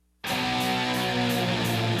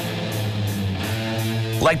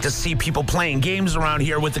Like to see people playing games around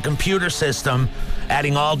here with the computer system,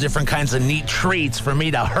 adding all different kinds of neat treats for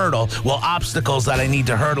me to hurdle. Well, obstacles that I need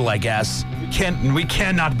to hurdle, I guess. We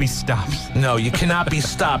cannot be stopped. No, you cannot be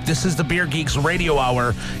stopped. This is the Beer Geeks Radio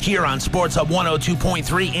Hour here on Sports Hub 102.3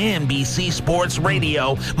 NBC Sports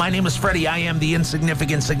Radio. My name is Freddie. I am the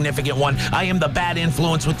insignificant, significant one. I am the bad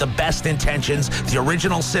influence with the best intentions, the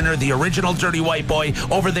original sinner, the original dirty white boy.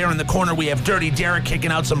 Over there in the corner, we have Dirty Derek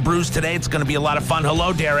kicking out some brews today. It's going to be a lot of fun.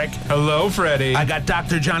 Hello, Derek. Hello, Freddie. I got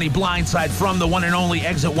Dr. Johnny Blindside from the one and only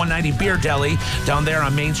Exit 190 Beer Deli down there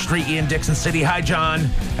on Main Street in Dixon City. Hi, John.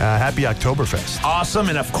 Happy Oktoberfest. Awesome.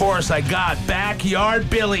 And, of course, I got Backyard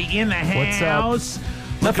Billy in the house. What's up?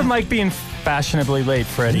 Nothing like being fashionably late,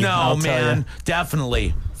 Freddie. No, man.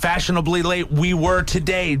 Definitely. Fashionably late we were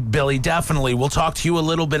today, Billy, definitely. We'll talk to you a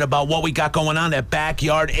little bit about what we got going on at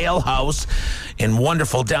Backyard Ale House in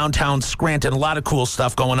wonderful downtown Scranton. A lot of cool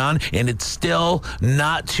stuff going on, and it's still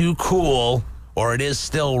not too cool, or it is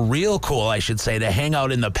still real cool, I should say, to hang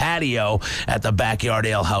out in the patio at the Backyard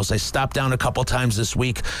Ale House. I stopped down a couple times this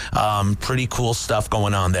week. Pretty cool stuff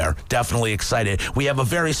going on there. Definitely excited. We have a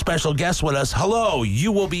very special guest with us. Hello,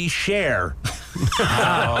 you will be Cher.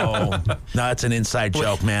 Oh, no, that's an inside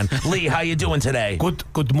joke, man. Lee, how you doing today?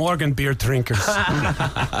 Good morning, beer drinkers.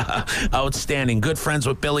 Outstanding. Good friends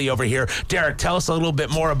with Billy over here. Derek, tell us a little bit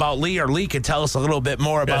more about Lee, or Lee could tell us a little bit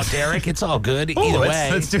more about Derek. It's all good. Either way.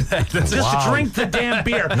 Let's do that. Just drink the damn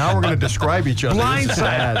beer. Now we're going to describe each other.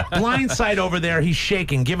 Blindside over there. He's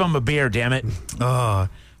shaking. Give him a beer, damn it.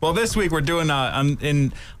 Well, this week we're doing,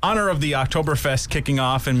 in honor of the Oktoberfest kicking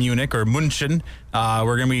off in Munich, or München,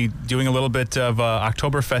 we're going to be doing a little bit of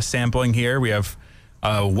Oktoberfest sampling here. We have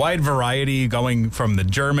a wide variety going from the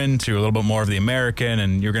German to a little bit more of the American,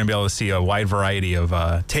 and you're going to be able to see a wide variety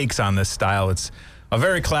of takes on this style. It's a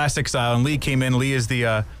very classic style, and Lee came in. Lee is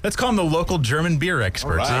the, let's call him the local German beer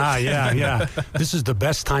expert. Right. Yeah. This is the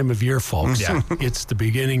best time of year, folks. Yeah. It's the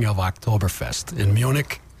beginning of Oktoberfest in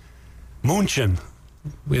Munich. München.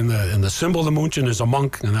 In the symbol of the München is a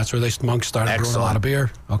monk, and that's where monks started brewing a lot of beer.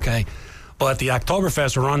 Okay. But the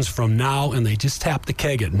Oktoberfest runs from now, and they just tap the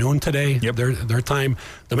keg at noon today. Yep. Their time.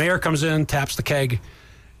 The mayor comes in, taps the keg.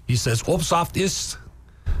 He says, "Obstsaft ist."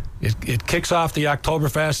 It kicks off the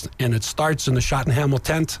Oktoberfest, and it starts in the Schottenhamel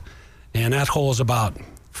tent, and that holds about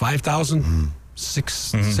 5,000,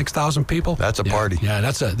 6,000 people. That's a party. Yeah,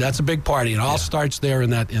 that's a big party. It all starts there in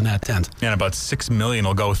that tent. And about 6 million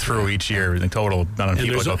will go through each year. The total amount of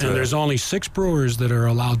people go through. And there's only 6 brewers that are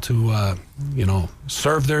allowed to,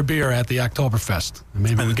 serve their beer at the Oktoberfest. And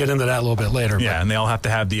maybe we'll get into that a little bit later. Yeah, and they all have to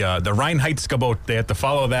have the Reinheitsgebot. They have to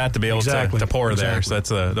follow that to be able to pour there. So that's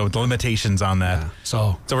the limitations on that. Yeah.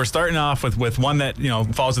 So we're starting off with one that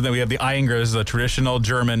falls in that we have the Eingers, the traditional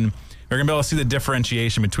German. We're going to be able to see the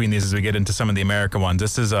differentiation between these as we get into some of the American ones.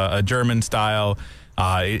 This is a German style.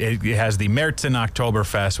 It has the Märzen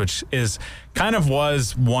Oktoberfest, which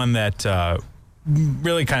was one that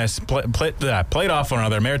really kind of played off one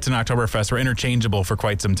another. Märzen Oktoberfest were interchangeable for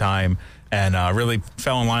quite some time and really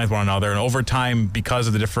fell in line with one another. And over time, because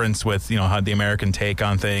of the difference with how the American take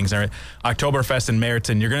on things, Oktoberfest and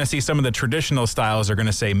Märzen, you're going to see some of the traditional styles are going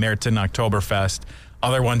to say Märzen Oktoberfest.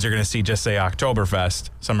 Other ones you're going to see just say Oktoberfest.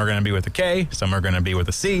 Some are going to be with a K, some are going to be with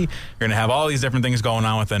a C. You're going to have all these different things going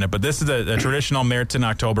on within it. But this is a traditional Märzen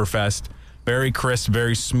Oktoberfest. Very crisp,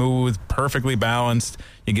 very smooth, perfectly balanced.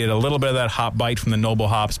 You get a little bit of that hop bite from the noble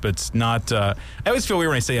hops, but it's not... I always feel weird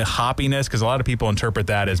when I say a hoppiness, because a lot of people interpret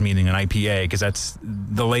that as meaning an IPA, because that's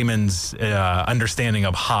the layman's understanding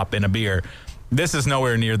of hop in a beer. This is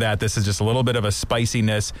nowhere near that. This is just a little bit of a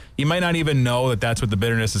spiciness. You might not even know that that's what the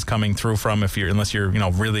bitterness is coming through from unless you're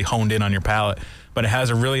really honed in on your palate. But it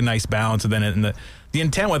has a really nice balance within it. And the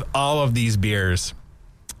intent with all of these beers,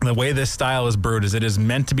 the way this style is brewed, is it is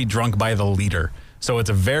meant to be drunk by the liter. So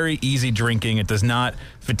it's a very easy drinking. It does not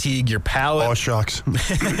fatigue your palate. Oh, shucks.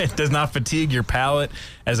 It does not fatigue your palate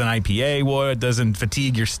as an IPA would. It doesn't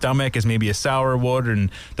fatigue your stomach as maybe a sour would,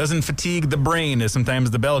 and doesn't fatigue the brain as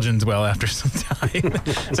sometimes the Belgians will after some time.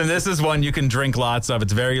 So this is one you can drink lots of.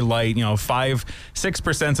 It's very light,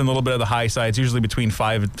 5-6% and a little bit of the high side. It's usually between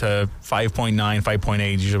 5 to 5.9,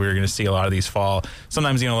 5.8. Usually where you're going to see a lot of these fall.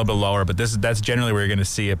 Sometimes a little bit lower, but that's generally where you're going to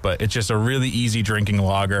see it. But it's just a really easy drinking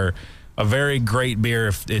lager. A very great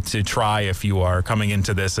beer to try if you are coming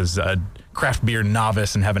into this as a craft beer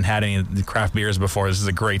novice and haven't had any of the craft beers before. This is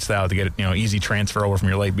a great style to get easy transfer over from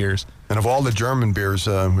your light beers. And of all the German beers,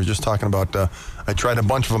 we were just talking about, I tried a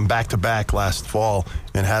bunch of them back to back last fall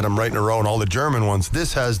and had them right in a row. And all the German ones,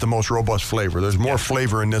 this has the most robust flavor. There's more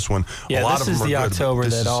flavor in this one. Yeah, a lot this of is them the are good, October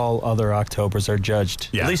that all other Octobers are judged.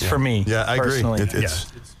 Yeah, at least for me. Yeah, I agree. Personally.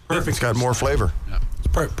 It's perfect. It's got more flavor. Yeah.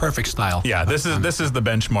 perfect style. Yeah, this is the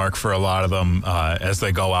benchmark for a lot of them as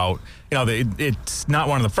they go out. You know, it's not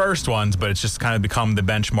one of the first ones, but it's just kind of become the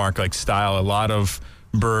benchmark like style. A lot of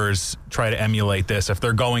brewers try to emulate this. If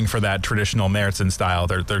they're going for that traditional Märzen style,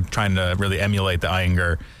 they're trying to really emulate the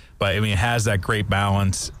Ayinger. But I mean, it has that great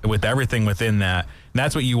balance with everything within that. And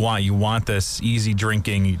that's what you want. You want this easy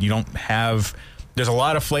drinking. You don't have. There's a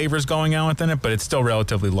lot of flavors going on within it, but it's still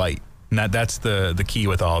relatively light. And that's the key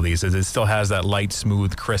with all these is it still has that light,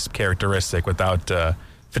 smooth, crisp characteristic without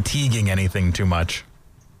fatiguing anything too much.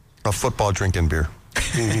 A football drinking beer.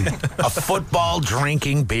 A football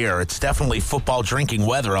drinking beer. It's definitely football drinking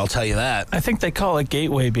weather, I'll tell you that. I think they call it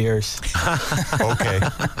gateway beers. Okay.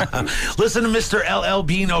 Listen to Mr. LL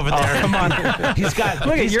Bean over there. Come on. He's got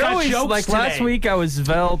Look, he's you're got always jokes like today. last week I was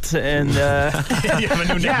Velt and You have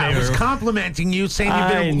a new Yeah, I was nickname. complimenting you, saying you've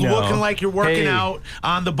I been know. looking like you're working Hey. out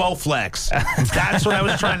on the Bowflex. That's what I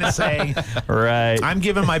was trying to say. right. I'm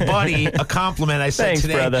giving my buddy a compliment. I said Thanks,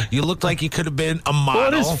 today, brother. you looked like you could have been a model.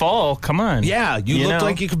 Well, it is fall. Come on. Yeah, you looked know?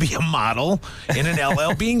 like you could be a model in an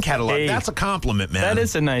LL Bean catalog. Hey, That's a compliment, man. That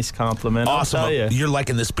is a nice compliment. awesome. I'll tell you. You're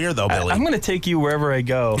liking this beer, though, Billy. I'm going to take you wherever I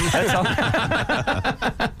go. That's all.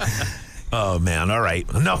 Oh, man. All right.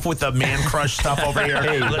 Enough with the man crush stuff over here.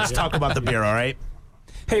 Hey, let's talk about the beer, all right?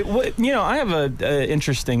 Hey, I have a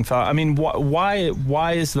interesting thought. I mean, why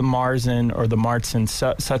is the Märzen or the Märzen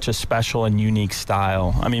such a special and unique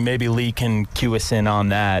style? I mean, maybe Lee can cue us in on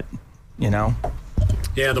that, you know?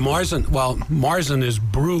 Yeah, the Märzen is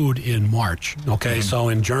brewed in March, okay? So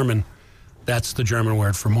in German, that's the German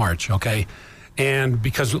word for March, okay? And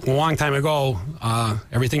because a long time ago,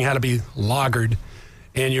 everything had to be lagered,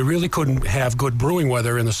 and you really couldn't have good brewing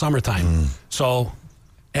weather in the summertime. So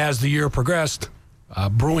as the year progressed,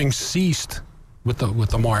 brewing ceased with the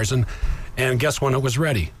Märzen, and guess when it was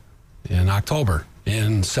ready? In October.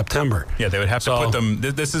 In September. Yeah, they would have to put them.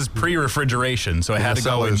 This is pre-refrigeration, so it had to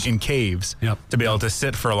go in caves to be able to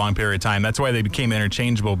sit for a long period of time. That's why they became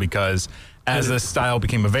interchangeable, because as this style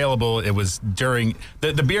became available, it was during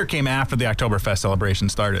the beer came after the Oktoberfest celebration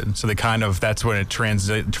started. So that's when it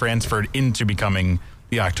transferred into becoming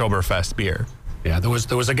the Oktoberfest beer. Yeah, there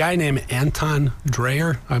was a guy named Anton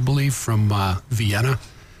Dreyer, I believe, from Vienna,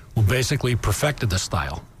 who basically perfected the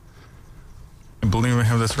style. I believe I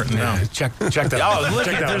have this written down. Check that. Oh, look,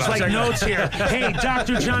 check that there's out. like notes here. Hey,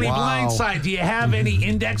 Dr. Johnny Wow. Blindside, do you have any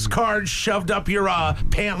index cards shoved up your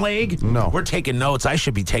pant leg? No. We're taking notes. I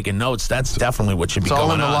should be taking notes. That's definitely what should be It's all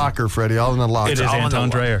going in the on. locker, Freddie. All in the locker. It is all in Anton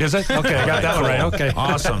the- Dreyer. Is it? Okay, I got that Cool. right. Okay.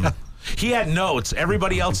 Awesome. He had notes.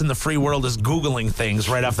 Everybody else in the free world is Googling things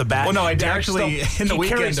right off the bat. Well, no, I Derek actually, still- in the he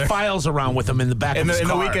carries Weekender- files around with him in the back In of the, his in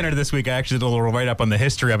the car. Weekender this week, I actually did a little write-up on the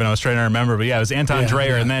history of it, and I was trying to remember. But yeah, it was Anton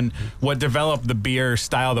Dreyer. yeah. And then what developed the beer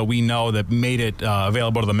style that we know that made it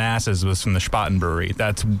available to the masses was from the Spaten Brewery.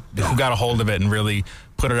 That's who got a hold of it and really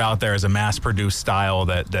put it out there as a mass-produced style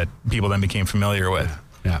that people then became familiar with.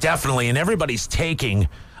 Yeah. Definitely, and everybody's taking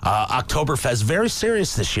Oktoberfest very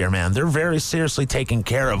serious this year, man. They're very seriously taking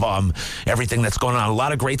care of everything that's going on. A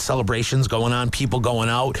lot of great celebrations going on, people going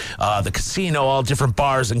out, the casino, all different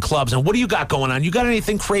bars and clubs. And what do you got going on? You got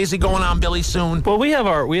anything crazy going on, Billy, soon? Well, we have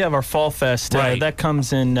our Fall Fest Right. that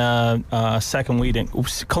comes in second weekend,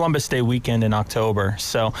 Columbus Day weekend in October.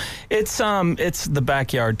 So it's the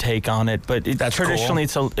backyard take on it, but That's traditionally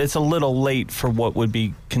it's a little late for what would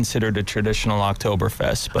be considered a traditional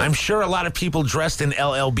Oktoberfest. But I'm sure a lot of people dressed in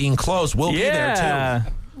LL Bean clothes will be there,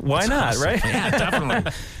 too. Why not, right? Yeah,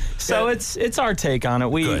 definitely. So it's our take on it.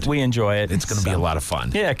 Good. We enjoy it. It's going to be a lot of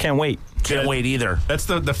fun. Yeah, can't wait. Can't wait either. That's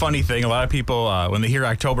the funny thing. A lot of people, when they hear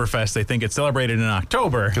Oktoberfest, they think it's celebrated in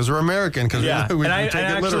October. Because we're American. Because we and take it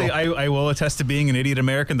actually, literal. I will attest to being an idiot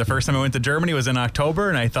American. The first time I went to Germany was in October,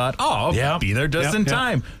 and I thought, I'll Yeah. be there just Yeah, in yeah.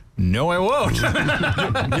 time. No, I won't.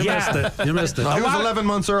 You missed it. No, he was 11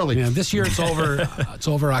 months early. Yeah, this year it's over. It's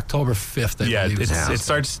over October 5th. I Yeah, believe. it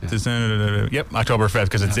starts. October 5th,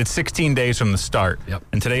 because it's 16 days from the start. Yep.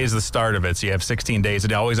 And today is the start of it, so you have 16 days.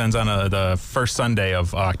 It always ends on the first Sunday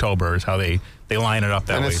of October. Is how they line it up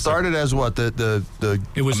that And way. it started as what? The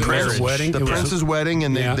It was a marriage. wedding. The It was- prince's wedding,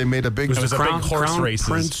 and Yeah. they made a big. It was a the big horse Crown races.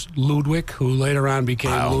 Prince Ludwig, who later on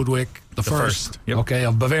became Ludwig the First. Yep. Okay,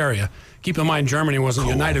 of Bavaria. Keep in mind, Germany wasn't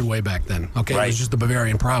united way back then. Okay, Right. it was just the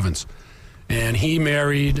Bavarian province, and he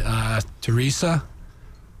married Teresa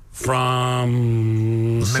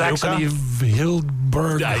from Saxony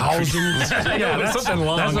Hildburghausen. Yeah, that's something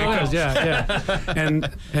long. That's what it was. Yeah. And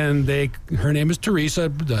her name is Teresa,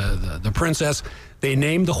 the princess. They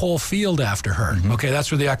named the whole field after her. Mm-hmm. Okay,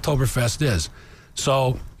 that's where the Oktoberfest is.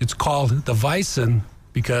 So it's called the Weissen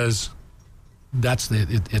because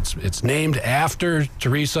it's named after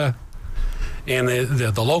Teresa, and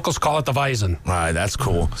the locals call it the Weizen. All right, that's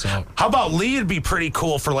cool. So, how about Lee? It'd be pretty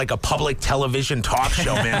cool for like a public television talk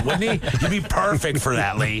show, man, wouldn't he? You'd be perfect for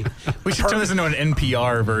that, Lee. We should turn this into an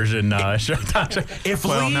NPR version show.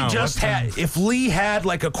 If Lee had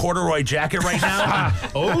like a corduroy jacket right now,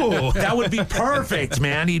 oh, that would be perfect,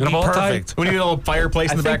 man. He'd In be a bow tie? perfect. we need a little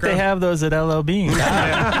fireplace in the I think background. they have those at LL Bean.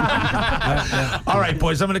 All right,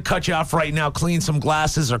 boys, I'm going to cut you off right now. Clean some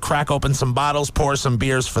glasses or crack open some bottles, pour some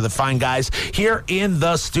beers for the fine guys here in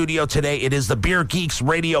the studio today. It is the Beer Geeks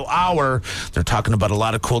Radio Hour. They're talking about a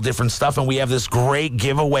lot of cool different stuff, and we have this great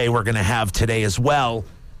giveaway we're going to have today as well.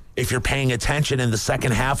 If you're paying attention in the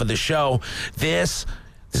second half of the show, this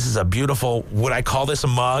is a beautiful, would I call this a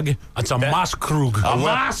mug? it's a Maßkrug. A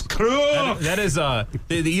Maßkrug! That is the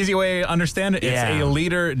easy way to understand it. It's Yeah. a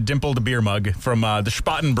liter dimpled beer mug from the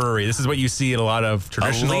Spaten Brewery. This is what you see at a lot of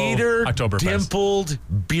traditional A liter Oktoberfest. dimpled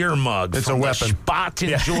beer mug. It's from a the weapon.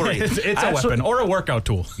 Spaten Jewelry. it's a That's weapon what- or a workout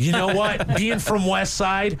tool. You know what? Being from West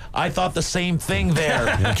Side, I thought the same thing there,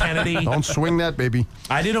 Kennedy. Don't swing that, baby.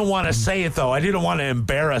 I didn't want to say it, though. I didn't want to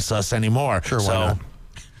embarrass us anymore. Sure, why so, not?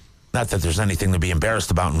 Not that there's anything to be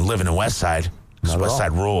embarrassed about in living in West Side. Because Not at West all.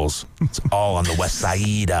 Side rules. It's all on the West Side.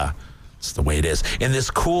 It's the way it is. In this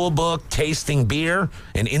cool book, Tasting Beer,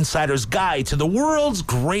 an insider's guide to the world's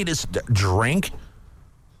greatest drink.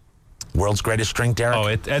 World's greatest drink, Derek? Oh,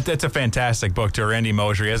 it's a fantastic book too. Randy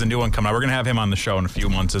Mosher. He has a new one coming out. We're going to have him on the show in a few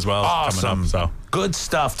months as well. Awesome. Coming up, so. Good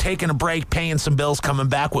stuff. Taking a break, paying some bills, coming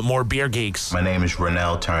back with more Beer Geeks. My name is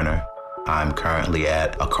Renell Turner. I'm currently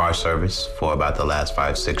at a car service for about the last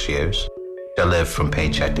 5-6 years. I live from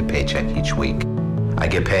paycheck to paycheck each week. I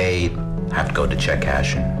get paid, I have to go to check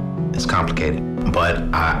cashing. It's complicated. But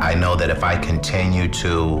I know that if I continue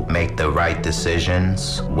to make the right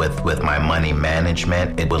decisions with my money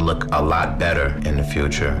management, it will look a lot better in the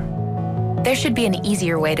future. There should be an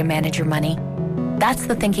easier way to manage your money. That's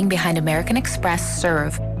the thinking behind American Express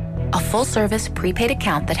Serve, a full-service prepaid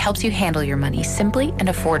account that helps you handle your money simply and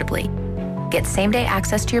affordably. Get same-day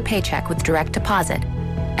access to your paycheck with direct deposit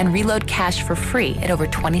and reload cash for free at over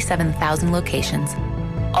 27,000 locations,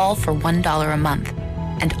 all for $1 a month,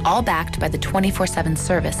 and all backed by the 24/7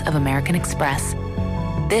 service of American Express.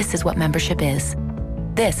 This is what membership is.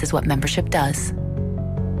 This is what membership does.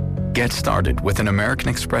 Get started with an American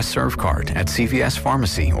Express Serve card at CVS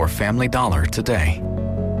Pharmacy or Family Dollar today.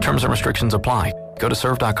 Terms and restrictions apply. Go to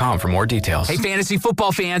serve.com for more details. Hey, fantasy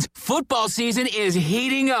football fans, football season is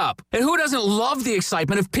heating up. And who doesn't love the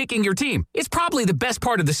excitement of picking your team? It's probably the best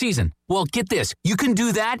part of the season. Well, get this. You can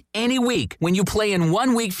do that any week when you play in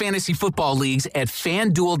 1-week fantasy football leagues at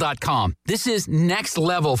FanDuel.com. This is next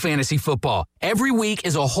level fantasy football. Every week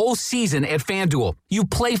is a whole season at FanDuel. You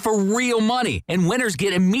play for real money, and winners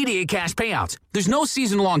get immediate cash payouts. There's no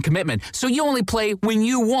season-long commitment, so you only play when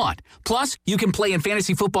you want. Plus, you can play in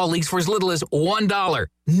fantasy football leagues for as little as $1.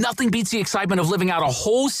 Nothing beats the excitement of living out a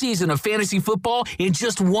whole season of fantasy football in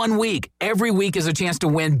just 1 week. Every week is a chance to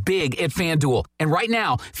win big at FanDuel. And right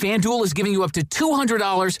now, FanDuel is giving you up to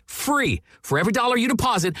 $200 free. For every dollar you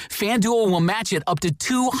deposit, FanDuel will match it up to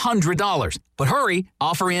 $200. But hurry,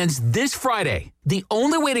 offer ends this Friday. The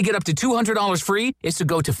only way to get up to $200 free is to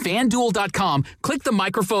go to FanDuel.com, click the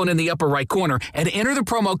microphone in the upper right corner, and enter the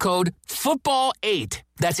promo code FOOTBALL8.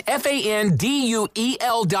 That's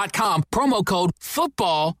FANDUEL.com, promo code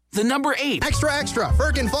FOOTBALL, the number 8. Extra, extra.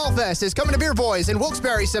 Firkin Fall Fest is coming to Beer Boys in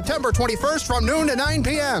Wilkes-Barre September 21st from noon to 9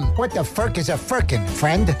 p.m. What the frick is a firkin,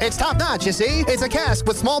 friend? It's top notch, you see. It's a cask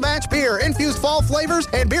with small batch beer, infused fall flavors,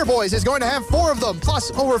 and Beer Boys is going to have 4 of them,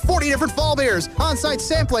 plus over 40 different fall beers, on-site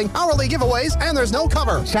sampling, hourly giveaways, and there's no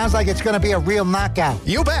cover. Sounds like it's going to be a real knockout.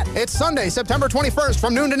 You bet. It's Sunday, September 21st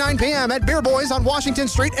from noon to 9 p.m. at Beer Boys on Washington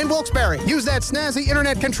Street in Wilkes-Barre. Use that snazzy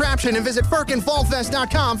internet contraption and visit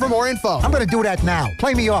FirkinFallFest.com for more info. I'm going to do that now.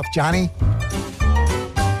 Play me off, Johnny.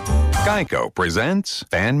 Geico presents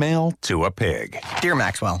Fan Mail to a Pig. Dear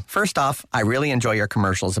Maxwell, first off, I really enjoy your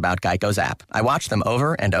commercials about Geico's app. I watch them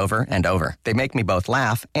over and over and over. They make me both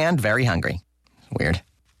laugh and very hungry. Weird.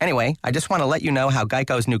 Anyway, I just want to let you know how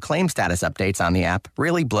Geico's new claim status updates on the app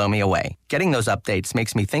really blow me away. Getting those updates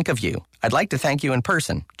makes me think of you. I'd like to thank you in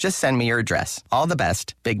person. Just send me your address. All the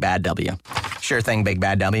best, Big Bad W. Sure thing, Big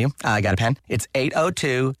Bad W. I got a pen. It's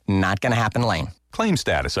 802 Not Gonna Happen Lane. Claim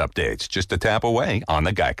status updates just a tap away on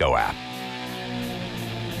the Geico app.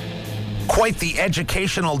 Quite the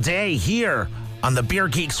educational day here on the Beer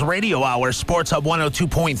Geeks Radio Hour, Sports Hub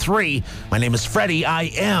 102.3. My name is Freddie.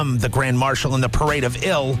 I am the Grand Marshal in the Parade of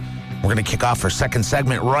Ill. We're going to kick off our second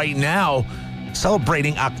segment right now,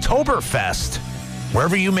 celebrating Oktoberfest.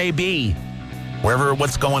 Wherever you may be, wherever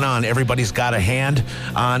what's going on, everybody's got a hand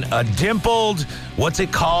on a dimpled, what's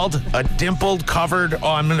it called? A dimpled covered, oh,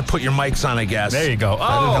 I'm going to put your mics on, I guess. There you go.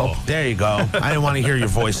 Oh, there you go. I didn't want to hear your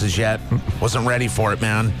voices yet. Wasn't ready for it,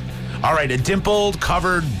 man. All right, a dimpled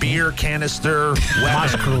covered beer canister.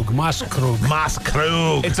 Mosskrug.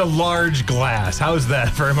 It's a large glass. How's that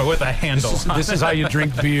for with a handle? This is how you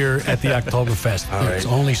drink beer at the Oktoberfest. It's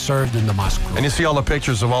only served in the Mosskrug. And you see all the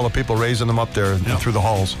pictures of all the people raising them up there through the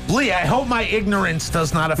halls. Lee, I hope my ignorance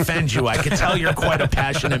does not offend you. I can tell you're quite a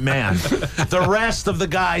passionate man. The rest of the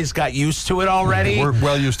guys got used to it already. We're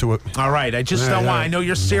well used to it. All right, I just don't want. I know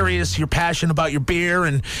you're serious. You're passionate about your beer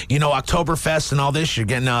and Oktoberfest and all this. You're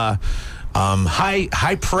getting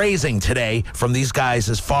high praising today from these guys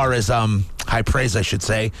as far as high praise, I should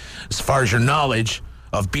say, as far as your knowledge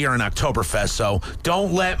of beer and Oktoberfest. So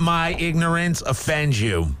don't let my ignorance offend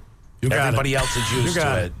you. Everybody else is used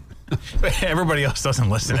to it. Everybody else doesn't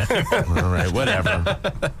listen anymore. All right, whatever.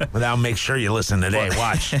 But I'll make sure you listen today.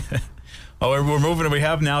 Watch. Oh, we're moving. We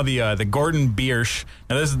have now the Gordon Biersch.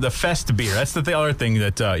 Now this is the Fest beer. That's the other thing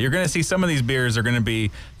that you're going to see. Some of these beers are going to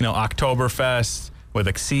be, Oktoberfest with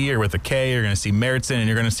a C or with a K. You're going to see Märzen, and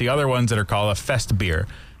you're going to see other ones that are called a Fest beer.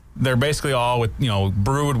 They're basically all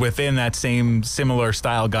brewed within that same similar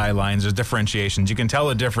style guidelines. There's differentiations. You can tell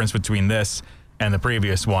the difference between this and the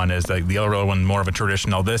previous one is the other one more of a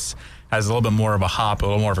traditional. This has a little bit more of a hop, a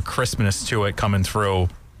little more of a crispness to it coming through,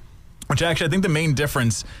 which actually I think the main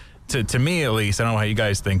difference to me at least, I don't know how you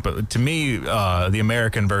guys think, but to me, the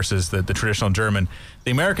American versus the traditional German,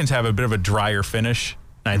 the Americans have a bit of a drier finish.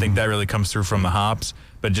 And I think that really comes through from the hops,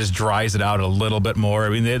 but just dries it out a little bit more. I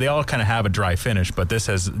mean, they all kind of have a dry finish, but this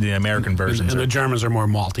has the American version. And the Germans are more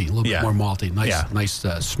malty, a little bit more malty. Nice,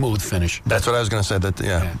 smooth finish. That's what I was going to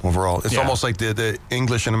say. Overall. It's almost like the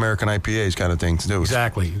English and American IPAs kind of thing, too.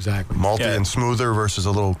 Exactly. Malty and smoother versus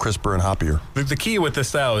a little crisper and hoppier. The key with this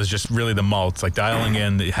style is just really the malts, like dialing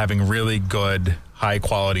in, having really good,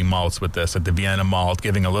 high-quality malts with this, like the Vienna malt,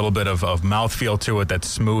 giving a little bit of mouthfeel to it, that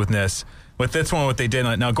smoothness. With this one, what they did,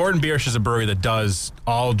 now Gordon Biersch is a brewery that does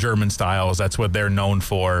all German styles. That's what they're known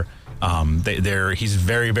for. He's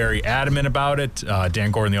very, very adamant about it. Dan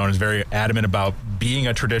Gordon, the owner, is very adamant about being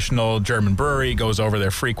a traditional German brewery. He goes over there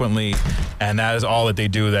frequently, and that is all that they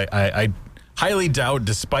do. That I highly doubt,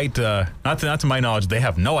 despite not to my knowledge, they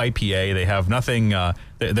have no IPA. They have nothing.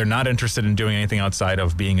 They're not interested in doing anything outside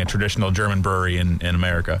of being a traditional German brewery in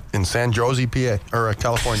America. In San Jose, PA, or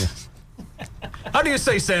California. How do you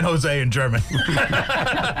say San Jose in German?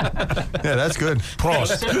 Yeah, that's good.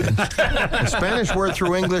 Prost. A Spanish word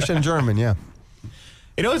through English and German, yeah.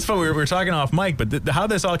 It's fun. We were talking off mic, but how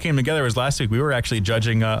this all came together was last week we were actually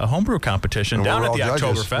judging a homebrew competition down at the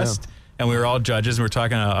Oktoberfest, and we were all judges. And we were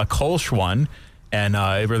talking a Kolsch one, and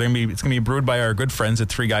it's going to be brewed by our good friends at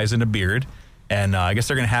Three Guys in a Beard. And I guess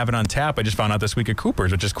they're going to have it on tap. I just found out this week at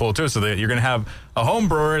Cooper's, which is cool, too. So you're going to have a home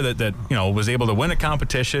brewer that was able to win a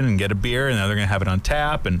competition and get a beer, and now they're going to have it on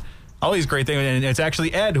tap and all these great things. And it's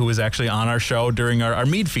actually Ed, who was actually on our show during our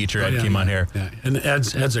mead feature. Ed came on here. Yeah. And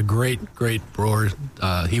Ed's a great brewer.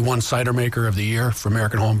 He won Cider Maker of the Year for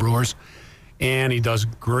American Home Brewers. And he does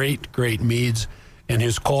great meads. And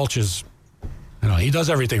his Kolsch is... he does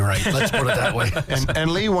everything right. Let's put it that way.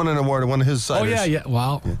 and Lee won an award, one of his ciders. Oh, yeah.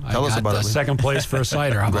 Well, tell us about it. Second place for a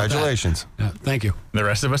cider. How about Congratulations. That? Thank you. The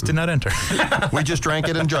rest of us did not enter. We just drank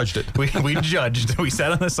it and judged it. We judged. We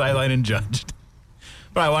sat on the sideline and judged.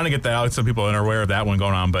 But I want to get that out so people are aware of that one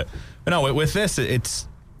going on. But no, with this,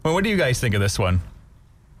 what do you guys think of this one?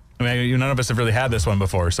 I mean, none of us have really had this one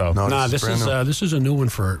before, so. No, this is a new one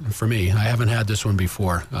for me. I haven't had this one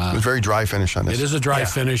before. It was very dry finish on this. It is a dry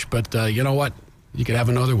finish, but you know what? You could have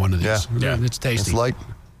another one of these. Yeah. It's tasty. It's light.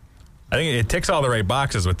 I think it ticks all the right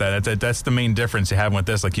boxes with that. That's the main difference you have with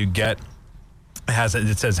this. Like it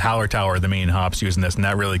says Hallertauer, the main hops using this, and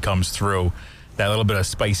that really comes through. That little bit of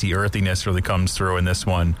spicy earthiness really comes through in this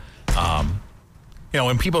one.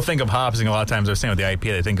 When people think of hops, and a lot of times they're saying with the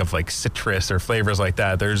IPA, they think of like citrus or flavors like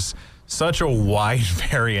that. There's such a wide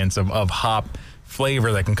variance of hop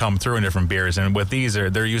flavor that can come through in different beers. And with these,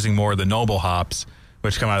 they're using more of the noble hops,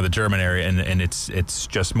 which come out of the German area, and it's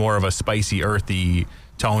just more of a spicy, earthy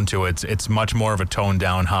tone to it. It's much more of a toned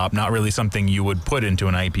down hop, not really something you would put into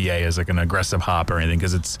an IPA as like an aggressive hop or anything,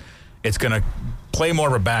 because it's going to play more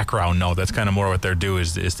of a background note. That's kind of more what they're do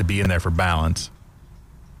is to be in there for balance.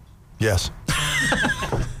 Yes.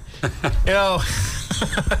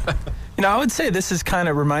 I would say this is kind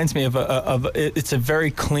of reminds me of it's a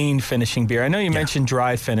very clean finishing beer. I know you mentioned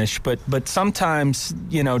dry finish, but sometimes,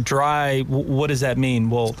 dry, what does that mean?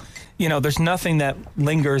 Well, there's nothing that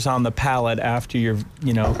lingers on the palate after you're,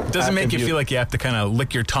 Doesn't make you feel like you have to kind of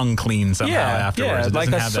lick your tongue clean somehow afterwards. It like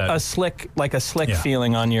doesn't have a slick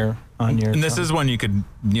feeling on your And this is one you could,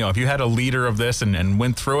 if you had a liter of this and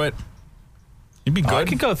went through it, you'd be good. I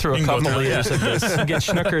could go through a couple liters of this and get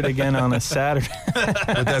schnookered again on a Saturday.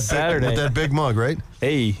 With that big mug, right?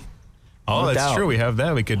 Hey. Oh, that's true. We have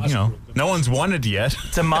that. We could, no one's won it yet.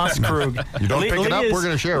 It's a Mosskrug. You don't pick it up, we're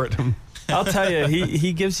going to share it. I'll tell you,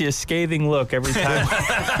 he gives you a scathing look every time.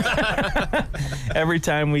 Every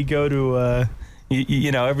time we go to,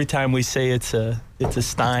 every time we say it's a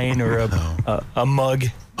Stein or a mug.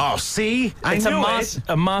 Oh, see, It's I knew it.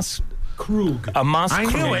 A Mosskrug. A Mosskrug. I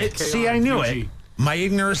knew it. See, I knew it. My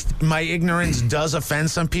ignorance does offend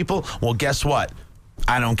some people. Well, guess what?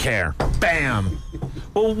 I don't care. Bam.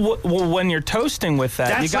 Well, when you're toasting with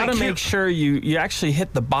that, you got to make sure you actually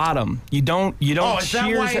hit the bottom. You don't. Oh, is that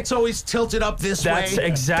why it's always tilted up this way? That's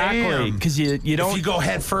exactly because you don't. If you go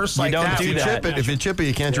head first like that, if you chip it, if you chip it,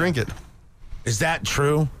 you can't drink it. Is that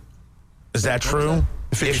true? Is that true?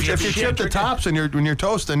 If you chip the tops when you're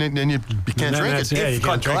toasting it, then you can't drink it. Yeah, you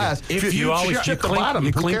can't drink it. If you always chip the bottom,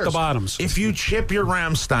 you clink the bottoms. If you chip your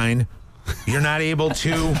Rammstein, you're not able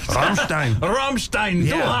to Rammstein,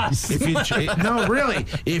 du hast. No, really.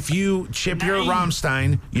 If you chip your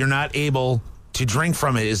Rammstein, you're not able to drink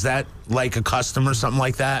from it. Is that like a custom or something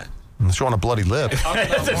like that? I'm showing a bloody lip. It's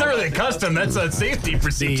not really a custom. That's a safety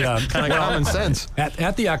procedure. Kind of common sense.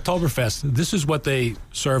 At the Oktoberfest, this is what they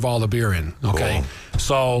serve all the beer in, okay? Cool.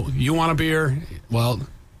 So you want a beer? Well,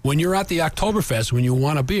 when you're at the Oktoberfest, when you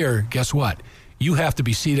want a beer, guess what? You have to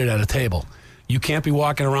be seated at a table. You can't be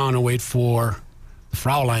walking around and wait for the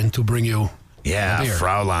Fraulein to bring you a beer.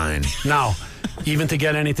 Fraulein. Now, even to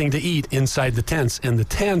get anything to eat inside the tents, and the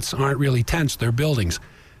tents aren't really tents, they're buildings.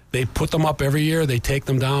 They put them up every year. They take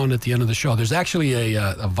them down at the end of the show. There's actually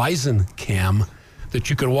a Weizen cam that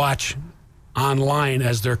you can watch online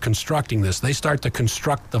as they're constructing this. They start to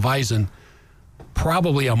construct the Weizen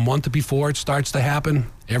probably a month before it starts to happen.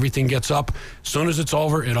 Everything gets up. As soon as it's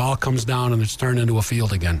over, it all comes down and it's turned into a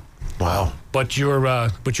field again. Wow. But your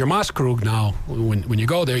Mosskrug now, when you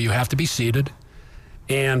go there, you have to be seated,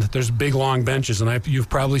 and there's big long benches, and you've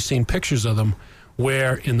probably seen pictures of them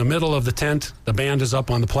where in the middle of the tent, the band is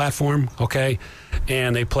up on the platform, okay,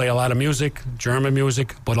 and they play a lot of music, German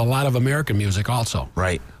music, but a lot of American music also.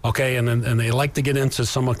 Right. Okay, and they like to get into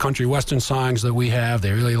some country western songs that we have.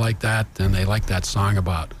 They really like that, and they like that song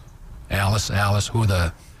about Alice, who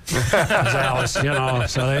the is Alice,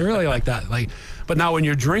 so they really like that. But now when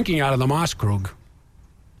you're drinking out of the Mosskrug,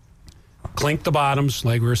 clink the bottoms,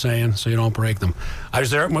 like we were saying, so you don't break them. I was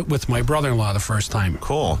there with my brother-in-law the first time.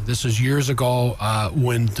 Cool. This is years ago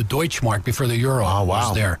when the Deutschmark, before the Euro,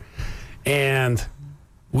 was there. And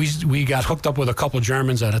we got hooked up with a couple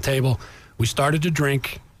Germans at a table. We started to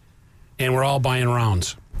drink, and we're all buying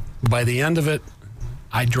rounds. By the end of it,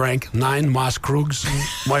 I drank 9 Mosskrugs.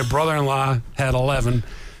 My brother-in-law had 11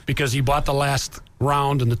 because he bought the last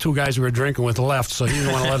round, and the 2 guys we were drinking with left, so he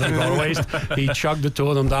didn't want to let it go to waste. He chugged the 2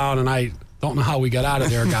 of them down, and I don't know how we got out of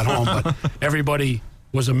there and got home, but everybody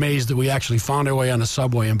was amazed that we actually found our way on the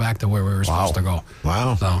subway and back to where we were supposed to go.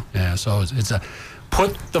 Wow. So it's a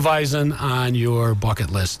put the Weizen on your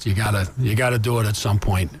bucket list. You gotta do it at some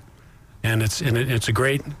point. And it's a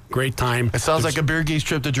great time. It sounds like a beer geese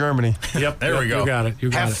trip to Germany. Yep, there we go. You got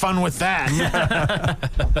it. Have fun with that.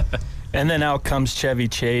 And then out comes Chevy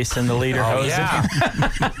Chase and the Lederhosen.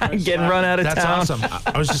 Yeah. Getting run out of That's town. awesome.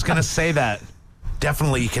 I was just going to say that.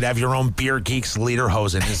 Definitely, you could have your own Beer Geeks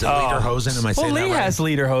Lederhosen. Is it Lederhosen? Am I saying Lee that right? has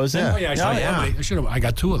Lederhosen. I should have. I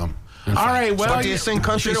got 2 of them. All right, well, Why do you sing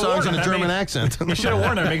country songs in a German accent? You should have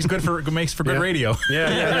worn them. Makes for good radio.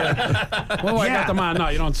 Yeah. Well, I got them on. No,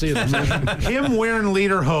 you don't see them. Him wearing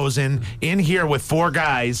Lederhosen in here with 4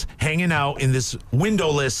 guys hanging out in this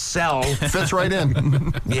windowless cell. Fits right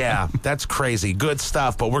in. Yeah, that's crazy. Good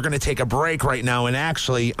stuff. But we're going to take a break right now. And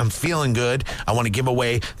actually, I'm feeling good. I want to give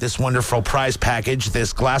away this wonderful prize package,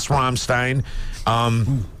 this glass Rammstein.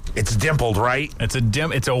 It's dimpled, right? It's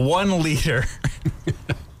a 1 liter.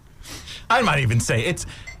 I might even say it's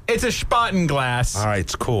a Spaten glass. All right,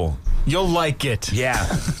 it's cool. You'll like it. Yeah,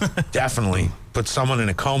 definitely. Put someone in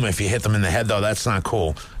a coma if you hit them in the head, though. That's not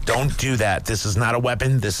cool. Don't do that. This is not a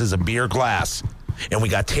weapon. This is a beer glass. And we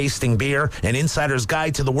got tasting beer, an insider's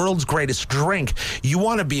guide to the world's greatest drink. You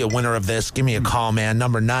want to be a winner of this? Give me a call, man.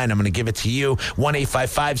 Number 9, I'm going to give it to you.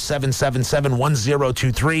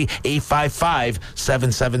 1-855-777-1023.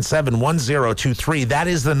 855-777-1023. That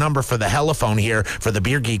is the number for the telephone here for the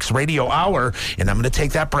Beer Geeks Radio Hour. And I'm going to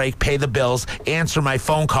take that break, pay the bills, answer my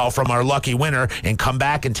phone call from our lucky winner, and come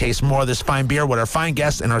back and taste more of this fine beer with our fine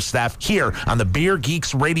guests and our staff here on the Beer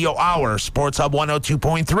Geeks Radio Hour, Sports Hub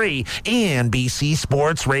 102.3 and BC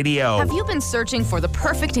Sports Radio. Have you been searching for the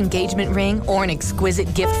perfect engagement ring or an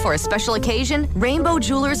exquisite gift for a special occasion? Rainbow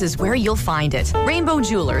Jewelers is where you'll find it. Rainbow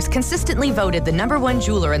Jewelers, consistently voted the #1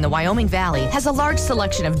 jeweler in the Wyoming Valley, has a large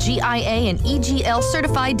selection of GIA and EGL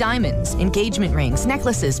certified diamonds, engagement rings,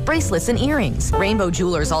 necklaces, bracelets, and earrings. Rainbow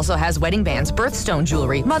Jewelers also has wedding bands, birthstone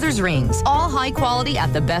jewelry, mother's rings, all high quality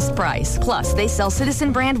at the best price. Plus, they sell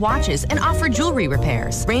Citizen brand watches and offer jewelry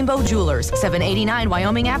repairs. Rainbow Jewelers, 789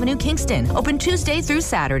 Wyoming Avenue, Kingston. Open Tuesday through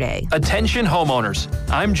Saturday. Attention homeowners.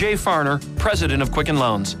 I'm Jay Farner, president of Quicken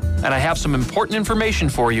Loans, and I have some important information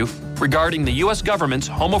for you regarding the U.S. government's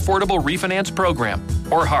Home Affordable Refinance Program,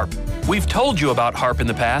 or HARP. We've told you about HARP in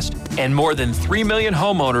the past, and more than 3 million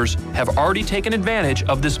homeowners have already taken advantage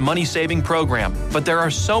of this money-saving program. But there are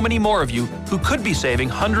so many more of you who could be saving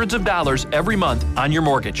hundreds of dollars every month on your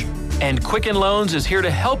mortgage. And Quicken Loans is here to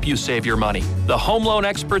help you save your money. The home loan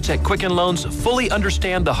experts at Quicken Loans fully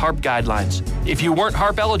understand the HARP guidelines. If you weren't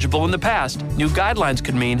HARP eligible in the past, new guidelines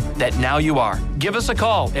could mean that now you are. Give us a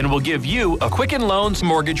call and we'll give you a Quicken Loans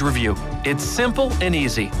mortgage review. It's simple and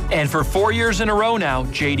easy. And for 4 years in a row now,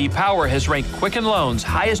 J.D. Power has ranked Quicken Loans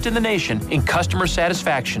highest in the nation in customer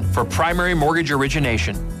satisfaction for primary mortgage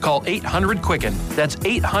origination. Call 800-QUICKEN. That's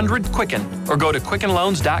 800-QUICKEN. Or go to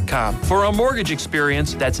QuickenLoans.com for a mortgage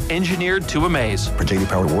experience that's engineered to amaze. For J.D.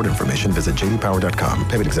 Power award information, visit jdpower.com.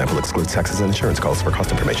 Payment example excludes taxes and insurance costs. For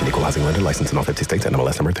cost information, equalizing lender license in all 50 states.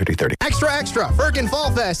 NMLS number 3030. Extra, extra. Firkin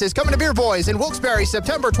Fall Fest is coming to Beer Boys in Wilkes-Barre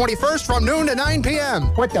September 21st from noon to 9 p.m.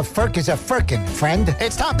 What the frick is a firkin, friend?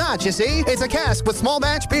 It's top notch, you see. It's a cask with small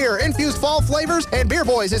batch beer, infused fall flavors, and Beer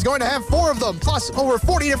Boys is going to have 4 of them, plus over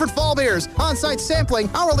 40 different fall beers, on-site sampling,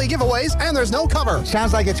 hourly giveaways, and there's no cover.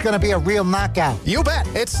 Sounds like it's going to be a real knockout. You bet.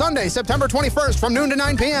 It's Sunday, September 21st from noon to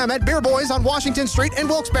 9 p.m. at Beer Boys on Washington Street in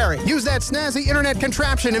Wilkes-Barre. Use that snazzy internet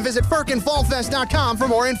contraption and visit FirkinFallFest.com for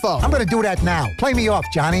more info. I'm going to do that now. Play me off,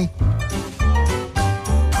 Johnny.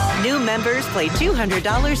 New members play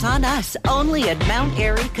 $200 on us only at Mount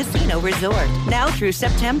Airy Casino Resort. Now through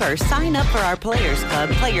September, sign up for our Players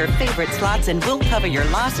Club, play your favorite slots, and we'll cover your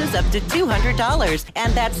losses up to $200.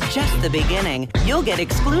 And that's just the beginning. You'll get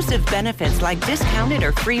exclusive benefits like discounted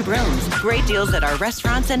or free rooms, great deals at our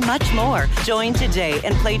restaurants, and much more. Join today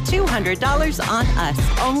and play $200 on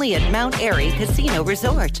us only at Mount Airy Casino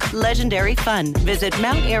Resort. Legendary fun. Visit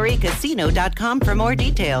MountAiryCasino.com for more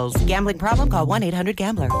details. Gambling problem? Call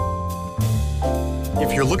 1-800-GAMBLER.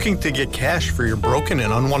 If you're looking to get cash for your broken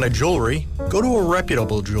and unwanted jewelry, go to a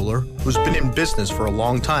reputable jeweler who's been in business for a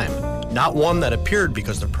long time, not one that appeared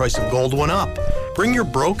because the price of gold went up. Bring your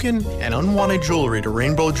broken and unwanted jewelry to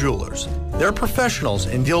Rainbow Jewelers. They're professionals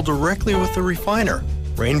and deal directly with the refiner.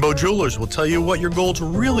 Rainbow Jewelers will tell you what your gold's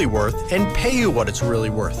really worth and pay you what it's really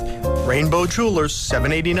worth. Rainbow Jewelers,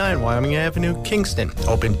 789 Wyoming Avenue, Kingston.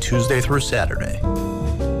 Open Tuesday through Saturday.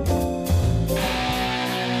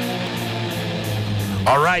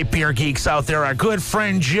 All right, beer geeks out there, our good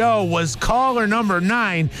friend Joe was caller number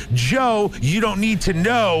 9. Joe, you don't need to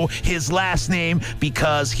know his last name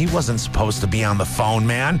because he wasn't supposed to be on the phone,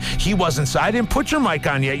 man. He wasn't. So I didn't put your mic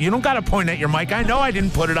on yet. You don't got to point at your mic. I know I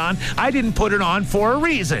didn't put it on. I didn't put it on for a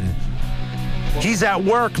reason. He's at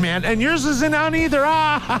work, man. And yours isn't on either.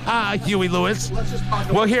 Huey Lewis.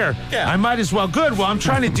 Well, here. Yeah. I might as well. Good. Well, I'm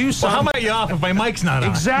trying to do something. Well, how about you off if my mic's not on?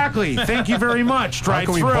 Exactly. Thank you very much. Drive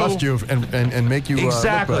through. How can we bust you and make you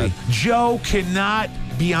exactly. Look bad? Joe cannot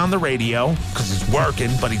be on the radio because he's working,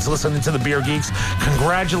 but he's listening to the Beer Geeks.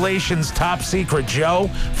 Congratulations, top secret, Joe,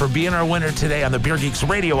 for being our winner today on the Beer Geeks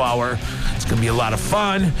Radio Hour. It's going to be a lot of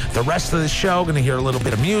fun. The rest of the show, going to hear a little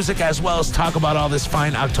bit of music as well as talk about all this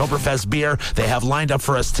fine Oktoberfest beer they have lined up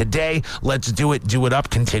for us today. Let's do it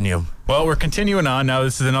up, continue. Well, we're continuing on now.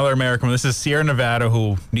 This is another American. This is Sierra Nevada,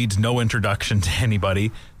 who needs no introduction to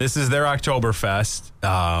anybody. This is their Oktoberfest.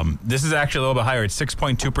 This is actually a little bit higher. It's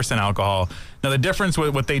 6.2% alcohol. Now, the difference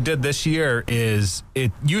with what they did this year is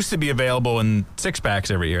it used to be available in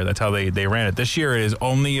 6-packs every year. That's how they ran it. This year it is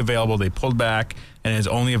only available. They pulled back, and it is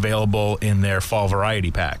only available in their fall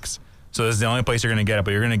variety packs. So this is the only place you're going to get it,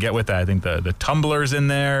 but you're going to get with that. I think the tumblers in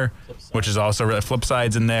there, which is also flip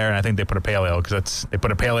sides in there, and I think they put a pale ale because they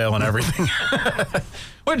put a pale ale in everything,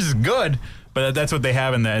 which is good. But that's what they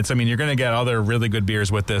have in that. I mean, you're going to get other really good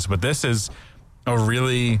beers with this, but this is a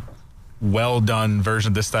really well done version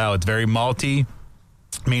of this style. It's very malty,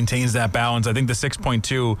 maintains that balance. I think the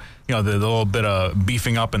 6.2, the little bit of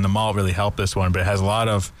beefing up in the malt really helped this one, but it has a lot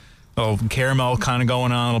of little caramel kind of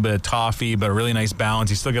going on, a little bit of toffee, but a really nice balance.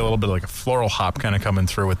 You still get a little bit of like a floral hop kind of coming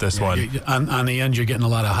through with this one. On the end, you're getting a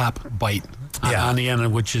lot of hop bite. On the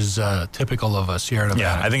end, which is typical of a Sierra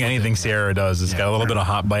Nevada. Yeah, I think anything Sierra does has got a little bit of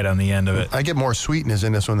hop bite on the end of it. I get more sweetness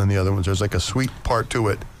in this one than the other ones. There's like a sweet part to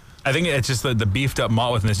it. I think it's just the beefed up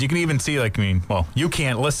malt with this. You can even see, you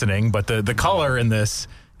can't listening, but the color in this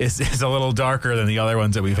is a little darker than the other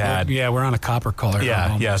ones that we've had. Yeah, we're on a copper color.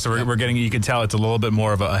 Yeah. So we're getting, you can tell it's a little bit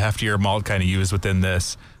more of a heftier malt kind of used within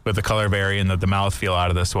this, with the color variant, the mouthfeel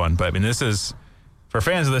out of this one. But I mean, this is, for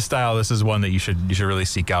fans of this style, this is one that you should really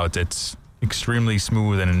seek out. It's extremely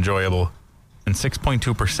smooth and enjoyable, and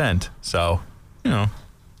 6.2%. So, a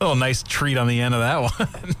little nice treat on the end of that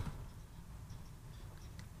one.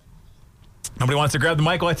 Nobody wants to grab the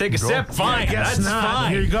mic while I take a sip? Fine, that's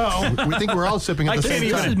fine. Here you go. We think we're all sipping at the same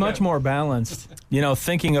time. This is much more balanced.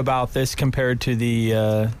 Thinking about this compared to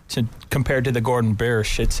the Gordon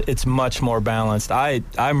Biersch, it's much more balanced.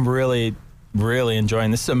 I'm really enjoying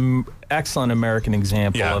this. Is an excellent American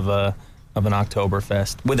example of an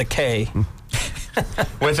Oktoberfest with a K.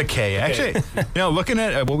 With a K. Actually, looking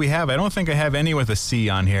at what we have, I don't think I have any with a C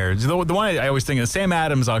on here. The one I always think of, Sam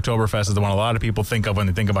Adams Oktoberfest is the one a lot of people think of when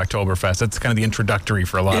they think of Oktoberfest. That's kind of the introductory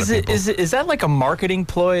for a lot of people. Is that like a marketing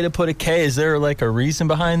ploy to put a K? Is there like a reason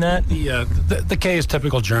behind that? Yeah, the K is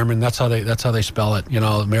typical German. That's how they spell it.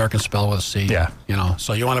 Americans spell with a C. Yeah.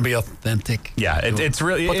 So you want to be authentic. Yeah, it's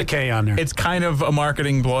really put the K on there. It's kind of a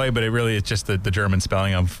marketing ploy, but it's just the German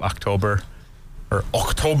spelling of October. Or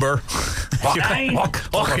October. You have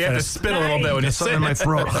to spit a little bit when you say it. in my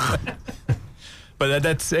throat. But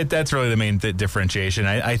that's really the main differentiation.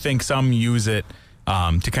 I think some use it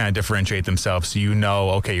to kind of differentiate themselves. So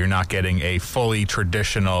okay, you're not getting a fully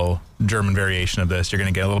traditional German variation of this. You're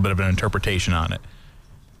going to get a little bit of an interpretation on it.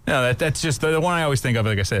 That's just the one I always think of,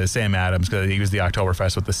 like I said, is Sam Adams, because he was the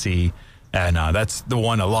Oktoberfest with the C. And that's the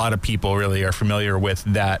one a lot of people really are familiar with,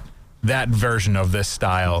 that version of this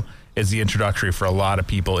style. Is the introductory for a lot of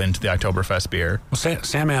people into the Oktoberfest beer. Well,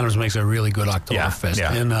 Sam Adams makes a really good Oktoberfest.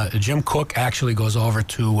 Yeah. And Jim Cook actually goes over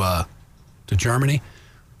to Germany,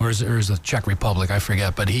 or is the Czech Republic? I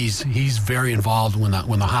forget. But he's very involved when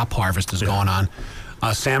the hop harvest is going on.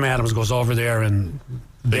 Sam Adams goes over there, and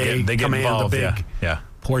they get command involved, a big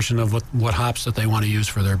portion of what hops that they want to use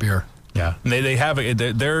for their beer. Yeah, and they have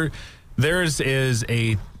theirs is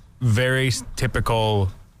a very typical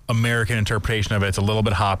American interpretation of it. It's a little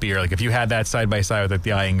bit hoppier. Like if you had that side by side with the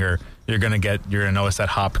Eyinger, you're gonna notice that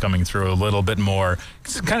hop coming through a little bit more.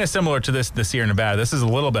 It's kind of similar to the Sierra Nevada. This is a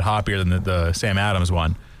little bit hoppier than the Sam Adams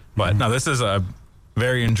one, but no, this is a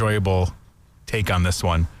very enjoyable take on this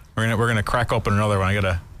one. We're gonna crack open another one.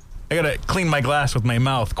 I gotta clean my glass with my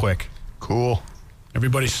mouth quick. Cool.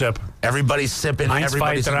 Everybody sip. Everybody's sipping.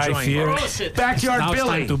 Everybody's enjoying. Backyard now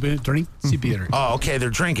Billy. It's time to drink beer. Oh, okay. They're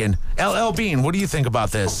drinking. LL Bean, what do you think about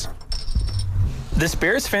this? This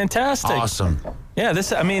beer is fantastic. Awesome. Yeah,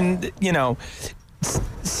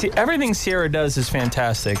 everything Sierra does is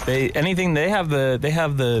fantastic. They have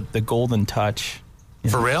the golden touch.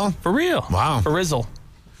 For real? For real. Wow. For Rizzle.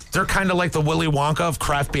 They're kind of like the Willy Wonka of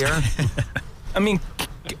craft beer. I mean,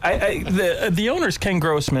 the owner's Ken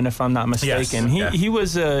Grossman, if I'm not mistaken. Yes, he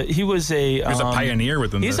was a pioneer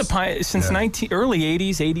within this. Since early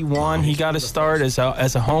 80s, 81. He got a start as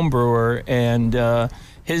a home brewer, and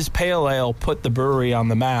his pale ale put the brewery on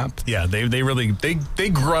the map. Yeah, they really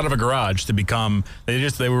grew out of a garage to become.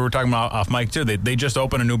 We were talking about off mic too. They just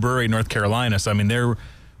opened a new brewery in North Carolina. So I mean, they're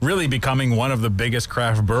really becoming one of the biggest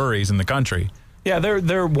craft breweries in the country. Yeah, they're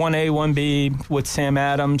 1A, 1B with Sam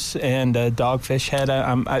Adams and Dogfish Head.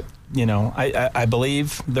 I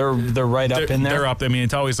believe they're right up in there. They're up. I mean,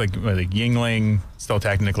 it's always like Yingling still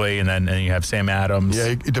technically, and then you have Sam Adams. Yeah,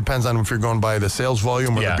 it depends on if you're going by the sales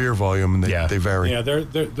volume or the beer volume, and they vary. Yeah,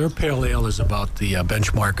 their pale ale is about the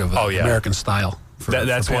benchmark of American style.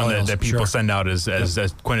 That's for one that people send out as a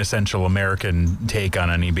quintessential American take on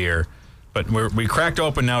any beer. But we cracked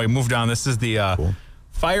open now. We moved on. This is the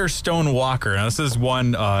Firestone Walker. Now, this is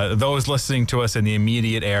one those listening to us in the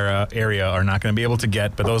immediate area are not going to be able to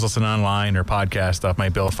get, but those listening online or podcast stuff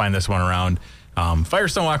might be able to find this one around.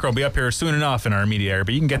 Firestone Walker will be up here soon enough in our immediate area,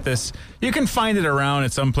 but you can get this. You can find it around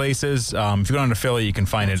at some places. If you go down to Philly, you can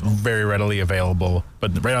find it very readily available.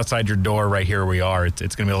 But right outside your door, right here where we are, it's going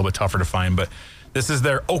to be a little bit tougher to find. But this is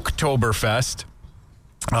their Oktoberfest,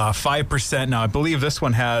 5%. Now, I believe this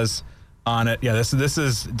one has on it. Yeah, this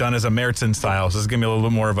is done as a Märzen style, so this is going to be a little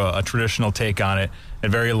bit more of a traditional take on it.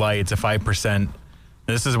 And very light. It's a 5%.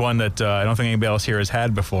 This is one that I don't think anybody else here has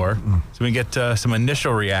had before. So we get some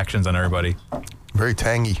initial reactions on everybody. Very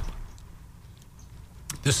tangy.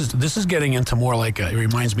 This is getting into more like it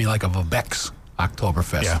reminds me like of a Beck's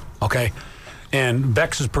Oktoberfest. Yeah. Okay. And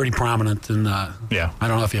Beck's is pretty prominent, and yeah. I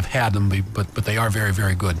don't know if you've had them, but they are very,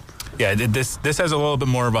 very good. Yeah, this has a little bit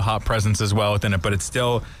more of a hop presence as well within it, but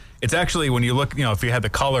it's actually, when you look, if you had the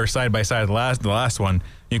color side by side of the last one,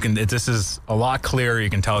 this is a lot clearer. You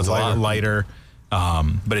can tell it's a lot lighter,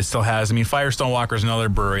 but it still has. I mean, Firestone Walker is another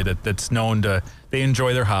brewery that's known to, they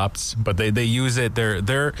enjoy their hops, but they use it.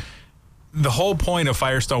 The whole point of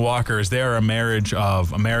Firestone Walker is they're a marriage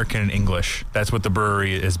of American and English. That's what the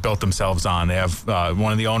brewery is built themselves on. They have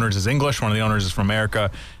one of the owners is English, one of the owners is from America.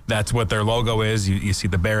 That's what their logo is. You see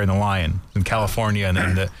the bear and the lion in California and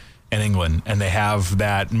then in England, and they have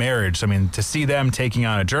that marriage. I mean, to see them taking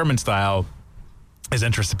on a German style is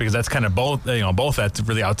interesting because that's kind of both that's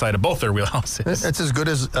really outside of both their wheelhouses. It's as good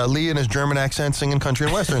as Lee and his German accent singing country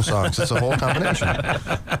and western songs. It's a whole combination.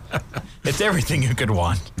 It's everything you could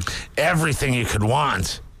want. Everything you could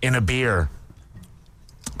want in a beer.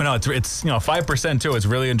 No, it's 5% too. It's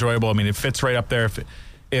really enjoyable. I mean, it fits right up there.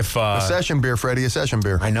 If a session beer, Freddie, a session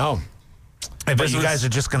beer. I know. But you guys are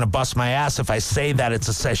just going to bust my ass if I say that it's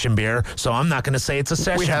a session beer, so I'm not going to say it's a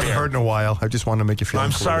session beer. We haven't heard in a while. I just wanted to make you feel I'm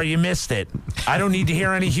included. sorry you missed it. I don't need to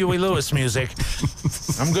hear any Huey Lewis music.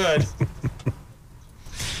 I'm good.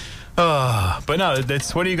 But no,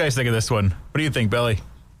 what do you guys think of this one? What do you think, Billy?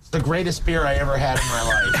 It's the greatest beer I ever had in my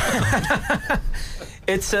life.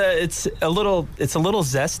 It's a little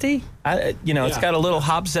zesty. It's got a little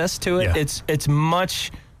hop zest to it. Yeah. It's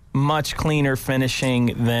much cleaner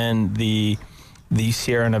finishing than the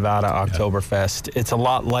Sierra Nevada Oktoberfest. It's a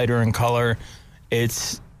lot lighter in color.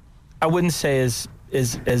 I wouldn't say as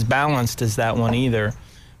balanced as that one either.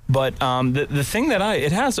 But the thing that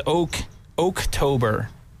it has Oaktober.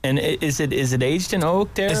 And is it aged in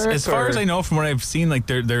oak, Derek? As far as I know, from what I've seen, like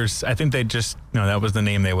there's, I think they just, that was the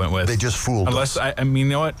name they went with. They just fooled us. I mean,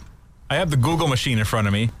 you know what? I have the Google machine in front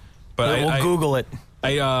of me, but we'll Google it.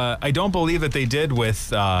 I don't believe that they did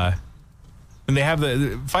with, and they have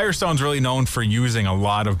Firestone's really known for using a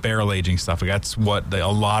lot of barrel aging stuff. Like that's what a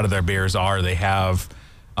lot of their beers are. They have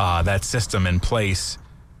that system in place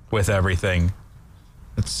with everything.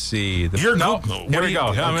 Let's see. Here we go. I'm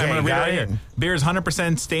going to read it right here. Beer is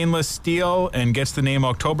 100% stainless steel and gets the name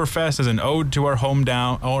Oktoberfest as an ode to our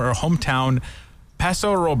hometown,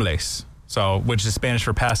 Paso Robles. So, which is Spanish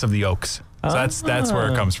for Pass of the Oaks. So that's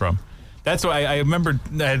where it comes from. That's why I remember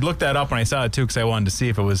I had looked that up when I saw it too, because I wanted to see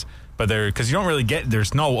if it was. But because you don't really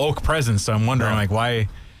there's no oak presence, so I'm wondering why.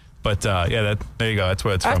 But there you go. That's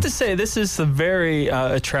what it's from. I have to say, this is a very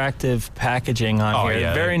attractive packaging on here.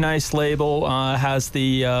 Yeah. Very nice label. Has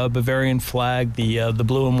the Bavarian flag, the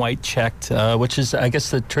blue and white checked, which is, I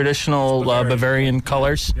guess, the traditional Bavarian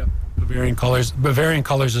colors. Yep. Bavarian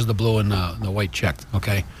colors is the blue and the white checked,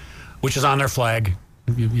 okay, which is on their flag.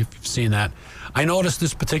 You've seen that. I noticed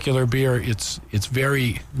this particular beer, it's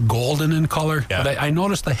very golden in color, but I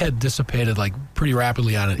noticed the head dissipated like pretty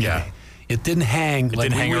rapidly on it. Yeah. It didn't hang. It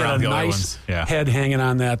didn't hang around the other ones. Yeah. Head hanging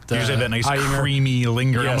on that. Usually that nice creamy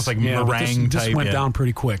lingering, almost like meringue type. This went down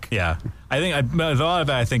pretty quick. Yeah. I think a lot of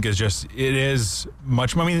that I think is just, it is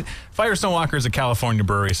much more. I mean, Firestone Walker is a California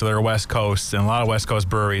brewery, so they're a West Coast, and a lot of West Coast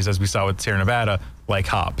breweries, as we saw with Sierra Nevada, like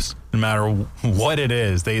hops. No matter what it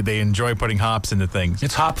is, they enjoy putting hops into things.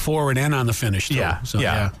 It's hop forward and on the finish, too. Yeah. So,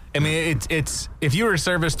 yeah. I mean, it's if you were to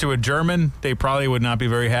service to a German, they probably would not be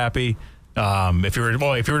very happy. If you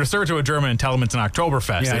were to serve to a German and tell them it's an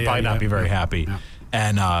Oktoberfest, they'd probably not be very happy. Yeah.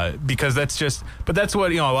 And because that's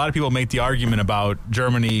what, a lot of people make the argument about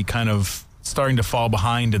Germany kind of starting to fall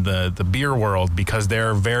behind in the beer world because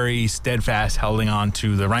they're very steadfast holding on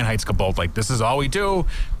to the Reinheitsgebot. Like, this is all we do.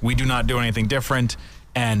 We do not do anything different.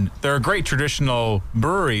 And there are great traditional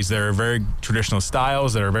breweries. There are very traditional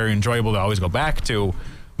styles that are very enjoyable to always go back to.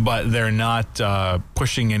 But they're not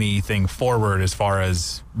pushing anything forward as far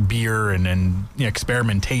as beer and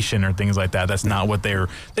experimentation or things like that. That's not what I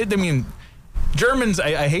mean, Germans,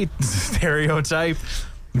 I hate the stereotype,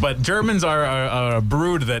 but Germans are a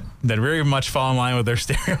brood that very much fall in line with their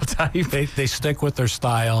stereotype. They stick with their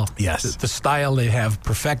style. Yes. The style they have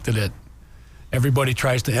perfected it. Everybody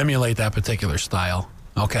tries to emulate that particular style,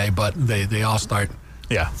 okay? But they all start...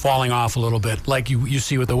 falling off a little bit, like you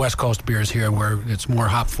see with the West Coast beers here, where it's more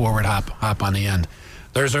hop forward, hop on the end.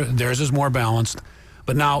 Theirs is more balanced.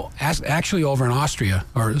 But now, actually over in Austria,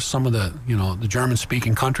 or some of the the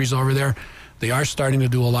German-speaking countries over there, they are starting to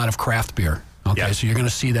do a lot of craft beer. Okay, so you're going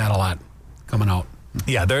to see that a lot coming out.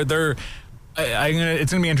 Yeah, it's going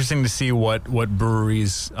to be interesting to see what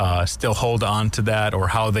breweries still hold on to that or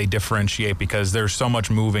how they differentiate, because there's so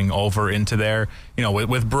much moving over into there. You know,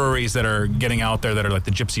 with breweries that are getting out there that are like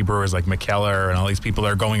the gypsy brewers like McKellar and all these people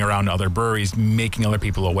that are going around to other breweries, making other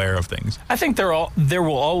people aware of things. I think there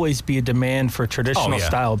will always be a demand for traditional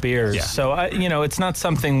style beers. Yeah. So, it's not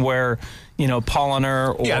something where,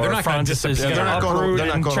 Paulaner or they're not going to Francis is disappear. going to uproot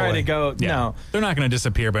and try to go. Yeah. No. They're not going to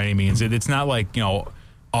disappear by any means. It's not like,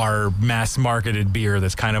 our mass marketed beer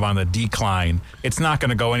that's kind of on the decline. It's not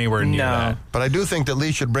going to go anywhere near that. But I do think that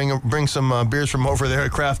Lee should bring some beers from over there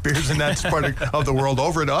at Craft Beers, and that's part of the world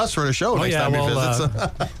over to us for the show next time he visits.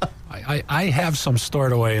 I have some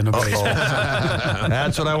stored away in the basement.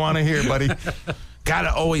 That's what I want to hear, buddy. Got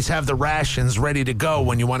to always have the rations ready to go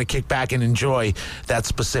when you want to kick back and enjoy that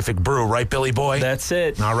specific brew, right, Billy Boy? That's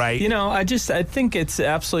it. All right. I think it's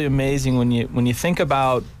absolutely amazing when you think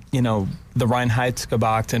about, the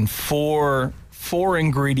Reinheitsgebot, four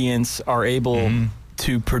ingredients are able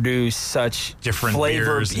to produce such different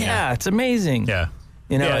flavor. beers. Yeah, it's amazing. Yeah.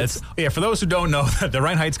 For those who don't know, the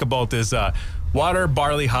Reinheitsgebot is water,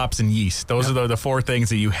 barley, hops, and yeast. Those are the four things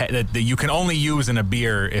that you can only use in a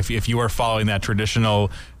beer if you are following that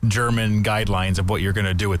traditional German guidelines of what you're going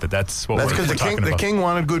to do with it. That's because the king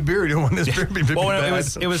wanted good beer. He didn't want this beer to be bad.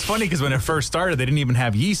 It was funny because when it first started, they didn't even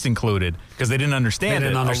have yeast included because they didn't understand it. They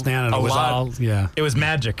didn't understand it. It was all It was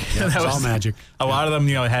magic. Yeah, it was all magic. A lot of them,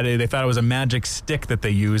 they thought it was a magic stick that they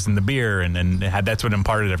used in the beer, and that's what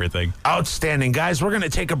imparted everything. Outstanding, guys. We're going to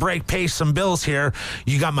take a break, pay some bills here.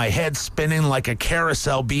 You got my head spinning like a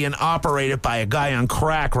carousel being operated by a guy on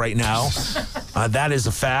crack right now. That is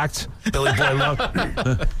a fact. Billy Boy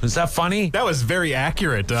Love. Is that funny? That was very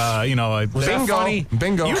accurate. Was that funny?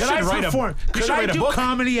 Bingo. Could I do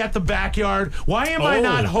comedy at the backyard? Why am I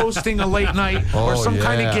not hosting a late night or some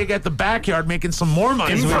kind of gig at the backyard making some more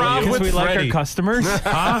money? Improv with we like our customers?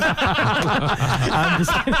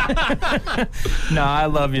 No, I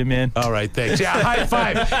love you, man. All right, thanks. Yeah, high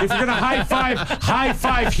five. If you're going to high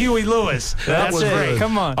five Huey Lewis. That's great.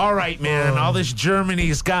 Come on. All right, man. All this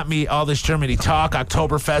Germany's got me, all this Germany talk.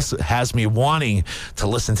 Oktoberfest has me wanting to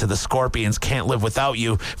listen to the Scorpions, Can't Live Without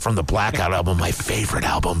You, from the Blackout album, my favorite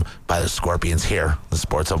album by the Scorpions here. The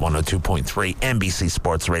Sports of 102.3 NBC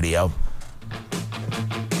Sports Radio.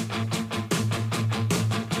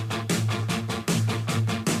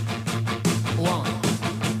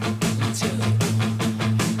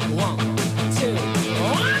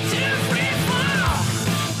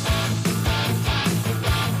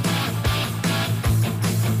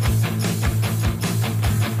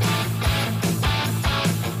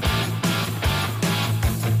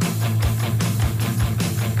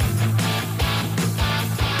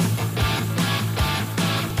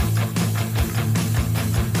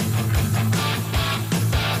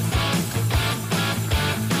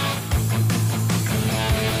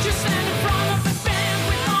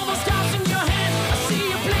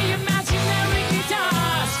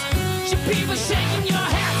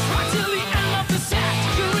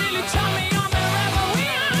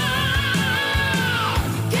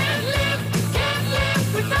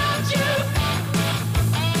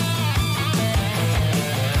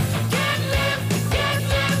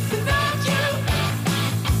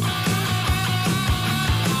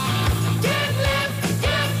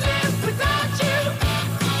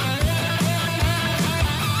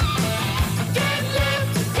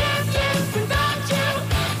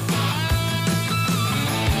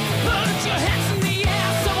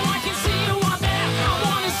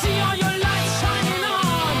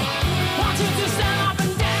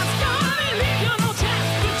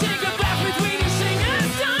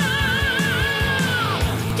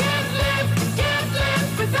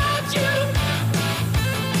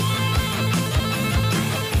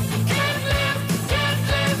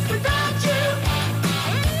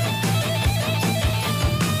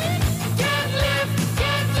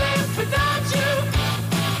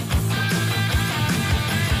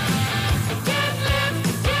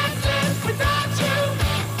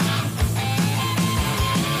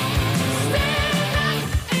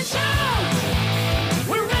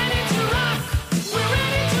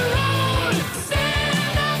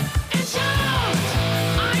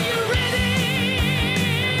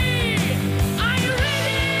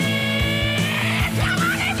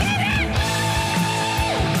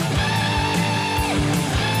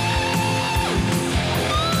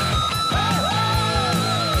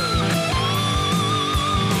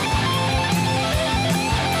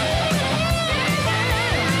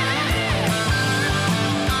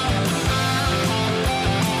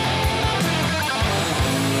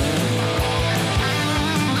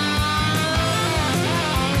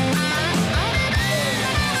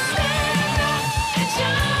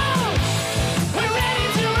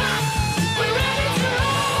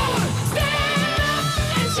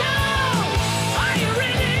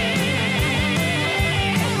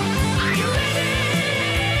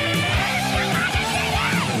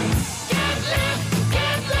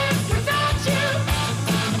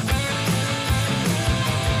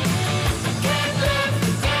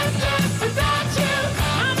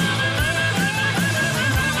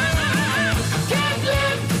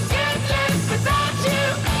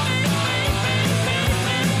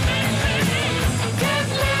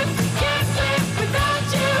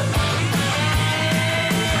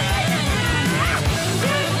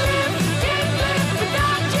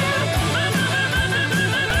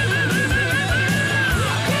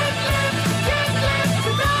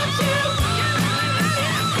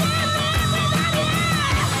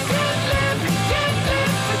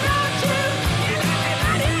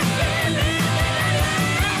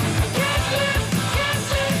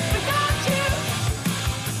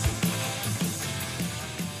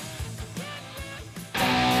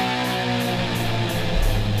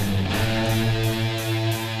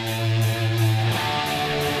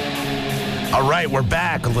 right, we're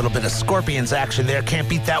back. A little bit of Scorpions action there. Can't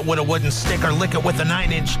beat that with a wooden stick or lick it with a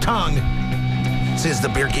 9-inch tongue. This is the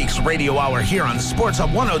Beer Geeks Radio Hour here on Sports Hub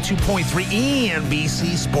 102.3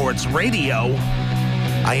 ENBC Sports Radio.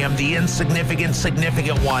 I am the insignificant,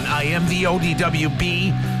 significant one. I am the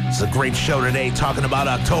ODWB. It's a great show today talking about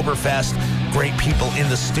Oktoberfest. Great people in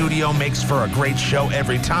the studio. Makes for a great show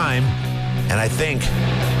every time. And I think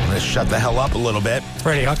I'm going to shut the hell up a little bit.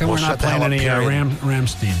 Freddie, how come we're not playing any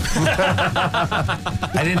Rammstein?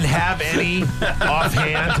 I didn't have any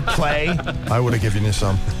offhand to play. I would have given you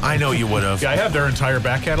some. I know you would have. Yeah, I have their entire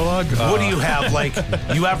back catalog. What do you have? Like,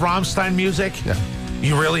 you have Rammstein music? Yeah.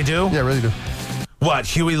 You really do? Yeah, I really do. What,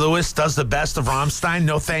 Huey Lewis does the best of Rammstein?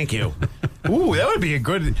 No, thank you. Ooh, that would be a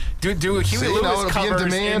good... Do Huey Lewis covers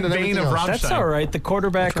in vain of Rammstein. That's all right. The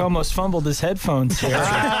quarterback almost fumbled his headphones here.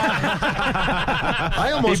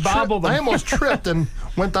 I almost tripped and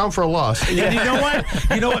went down for a loss. And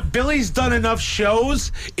you know what? Billy's done enough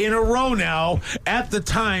shows in a row now. At the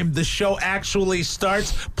time the show actually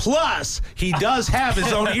starts. Plus, he does have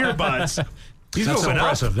his own earbuds. That's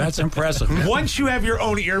impressive. That's impressive. Once you have your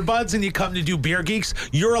own earbuds and you come to do Beer Geeks,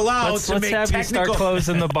 you're allowed to make have you start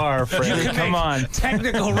closing the bar, Freddie. Come on.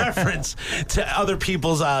 Technical reference to other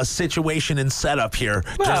people's situation and setup here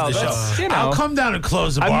during the show. I'll come down and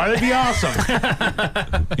close the bar. That'd be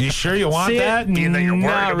awesome. You sure you want that? Being that you're worried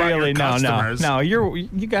not about really. your customers. No. You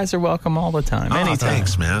guys are welcome all the time. Anytime.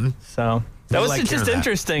 Thanks, man. So. That was just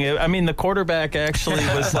interesting. I mean, the quarterback actually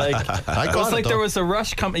was like, it was like there was a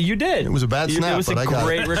rush coming. You did. It was a bad snap. It was a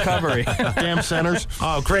great recovery. Damn centers.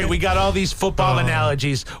 Oh, great. We got all these football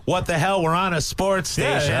analogies. What the hell? We're on a sports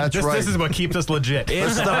station. Yeah, This is what keeps us legit.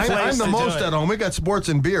 It's the place I'm the to most do it. at home. We got sports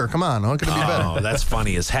and beer. Come on. How could it be better? Oh, that's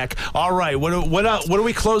funny as heck. All right. What are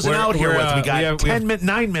we closing out here with? We got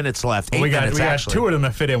 9 minutes left. 8 minutes, we got actually. two of them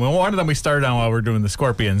that fit in. One of them we started on while we were doing the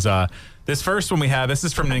Scorpions. This first one we have, this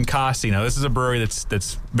is from Ninkasi. Now, this is a brewery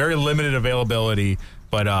that's very limited availability,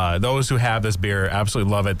 but those who have this beer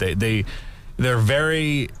absolutely love it. They're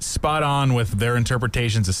very spot on with their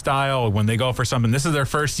interpretations of style. When they go for something, this is their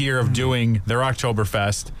first year of doing their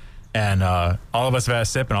Oktoberfest, and all of us have had a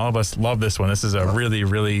sip, and all of us love this one. This is a really,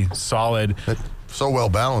 really solid... So well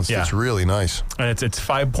balanced. Yeah. It's really nice. And it's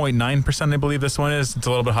 5.9%, I believe this one is. It's a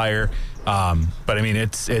little bit higher. But I mean,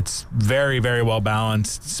 it's very, very well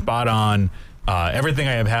balanced, spot on. Everything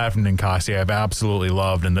I have had from Ninkasi, I've absolutely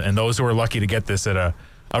loved. And those who are lucky to get this at a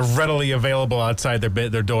readily available outside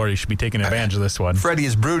their door, you should be taking advantage of this one. Freddie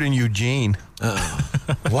is brewed in Eugene.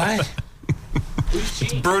 What?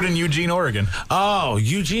 It's brewed in Eugene, Oregon. Oh,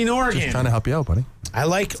 Eugene, Oregon. Just trying to help you out, buddy. I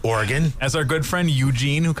like Oregon. As our good friend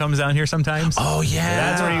Eugene, who comes down here sometimes. Oh, yeah.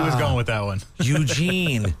 That's where he was going with that one.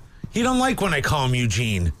 Eugene. He don't like when I call him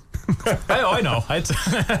Eugene. I know.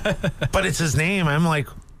 But it's his name. I'm like,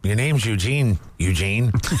 your name's Eugene.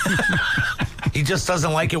 Eugene. He just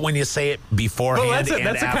doesn't like it when you say it beforehand. Well,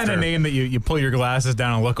 that's the kind of name that you pull your glasses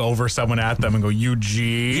down and look over someone at them and go,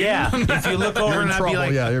 Eugene. Yeah. If you look over and I'd be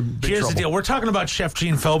like, here's the deal. We're talking about Chef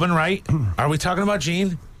Gene Philbin, right? Are we talking about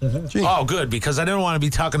Gene? Gene. Oh, good, because I didn't want to be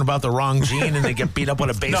talking about the wrong Gene and they get beat up with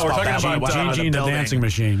a baseball No, we're bat. talking about Gene, the dancing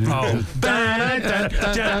machine. Oh.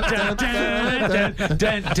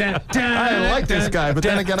 I like this guy, but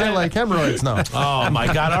then again, I like hemorrhoids now. Oh,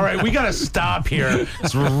 my God. All right, we got to stop here.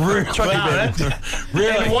 It's really,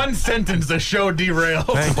 really. In one sentence, the show derailed.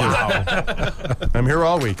 Thank you. Wow. I'm here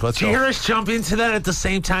all week. Let's Do go. you hear us jump into that at the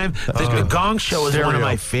same time? The Gong Show is one of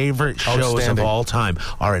my favorite shows of all time.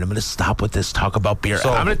 All right, I'm going to stop with this talk about beer. So,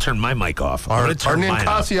 I'm going to turn my mic off. Our I'm going to turn mine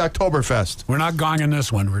off. Ninkasi Oktoberfest. We're not gonging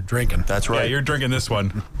this one. We're drinking. That's right. Yeah, you're drinking this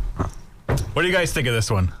one. What do you guys think of this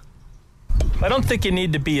one? I don't think you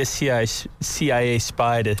need to be a CIA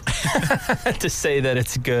spy to to say that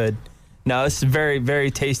it's good. No, it's very,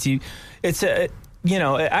 very tasty. It's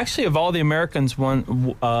actually of all the Americans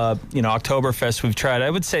Oktoberfest we've tried, I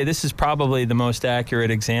would say this is probably the most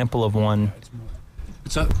accurate example of one.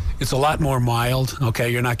 It's a lot more mild. Okay,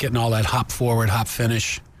 you're not getting all that hop forward, hop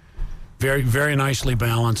finish. Very, very nicely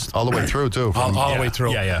balanced. All the way through, too. All the way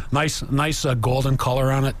through. Yeah. Nice golden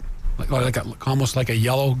color on it, almost like a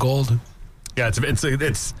yellow gold. Yeah, it's interesting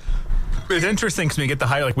because when you get the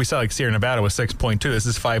high, like we saw, like Sierra Nevada was 6.2. This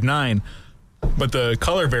is 5.9, but the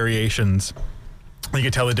color variations, you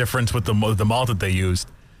can tell the difference with the malt that they used.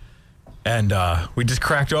 And we just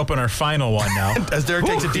cracked open our final one now. As Derek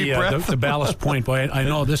takes a deep breath. The Ballast Point, boy, I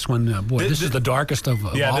know this one, this is the darkest of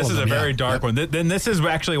all this of is them. a very dark one. Then this is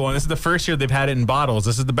actually one. This is the first year they've had it in bottles.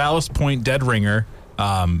 This is the Ballast Point Dead Ringer.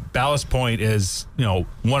 Ballast Point is,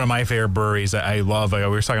 one of my favorite breweries that I love. We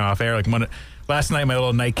were talking off air, last night my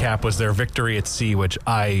little nightcap was their Victory at Sea, which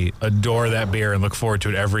I adore that beer and look forward to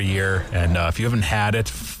it every year. And if you haven't had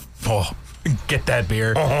it, get that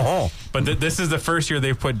beer. But this is the first year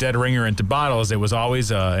they've put Dead Ringer into bottles. It was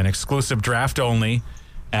always an exclusive draft only,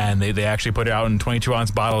 and they actually put it out in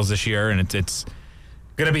 22-ounce bottles this year, and it's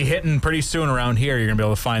going to be hitting pretty soon around here. You're going to be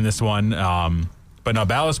able to find this one. But no,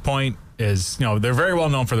 Ballast Point is, they're very well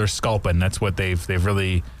known for their Sculpin. That's what they've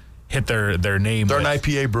really hit their name. They're with. an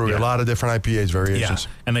IPA brewery, a lot of different IPAs variations.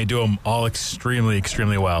 Yeah, and they do them all extremely,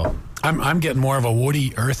 extremely well. I'm getting more of a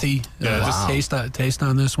woody, earthy taste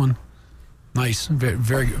on this one. Nice, very,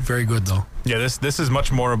 very, very good though. Yeah, this is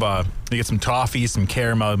much more of a. You get some toffee, some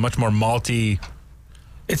caramel, much more malty.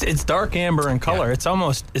 It's dark amber in color. Yeah.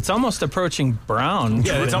 It's almost approaching brown.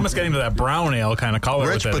 Yeah, it's almost getting to that brown ale kind of color.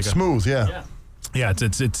 Rich but smooth. Yeah. Yeah,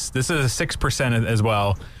 it's this is a 6% as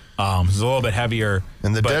well. It's a little bit heavier.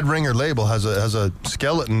 And the Dead Ringer label has a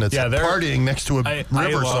skeleton that's partying next to a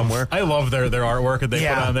river somewhere. I love their artwork that they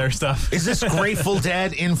put on their stuff. Is this Grateful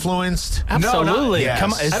Dead influenced? Absolutely. Yes.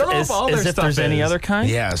 Come on, I don't know if all their stuff there's any is. other kind.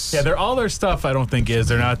 Yes. Yeah, all their stuff I don't think is.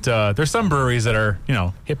 They're not. There's some breweries that are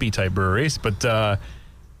hippie type breweries, but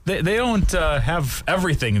they don't have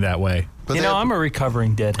everything that way. But I'm a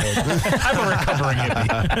recovering deadhead. I'm a recovering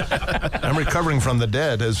hippie. I'm recovering from the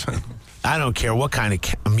dead. I don't care what kind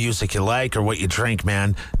of music you like or what you drink,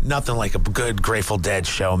 man. Nothing like a good Grateful Dead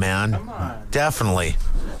show, man. Come on. Definitely.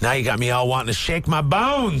 Now you got me all wanting to shake my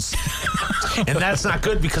bones. And that's not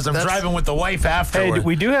good because I'm driving with the wife afterward. Hey,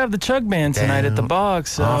 we do have the Chug Band tonight at the Bog.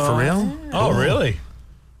 So. Oh, for real? Yeah. Oh, really?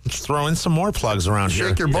 Let's throw in some more plugs around here.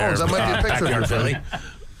 Shake your bones. That might be a picture Backyard Billy.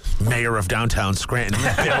 Mayor of downtown Scranton,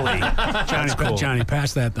 Billy. Johnny,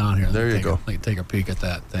 pass that down here. There you go. Take a peek at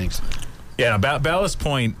that. Thanks. Yeah, Ballast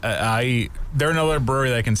Point, they're another brewery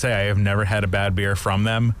that I can say I have never had a bad beer from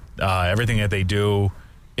them. Everything that they do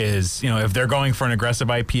is, if they're going for an aggressive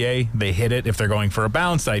IPA, they hit it. If they're going for a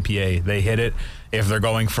balanced IPA, they hit it. If they're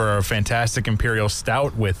going for a fantastic Imperial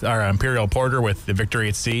Stout or Imperial Porter with the Victory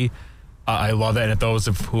at Sea, I love that. And those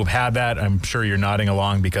who have had that, I'm sure you're nodding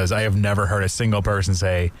along because I have never heard a single person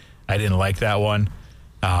say, I didn't like that one.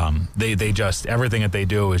 They just, everything that they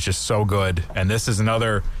do is just so good. And this is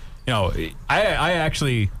another... I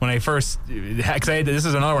actually, when I first, this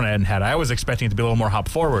is another one I hadn't had. I was expecting it to be a little more hop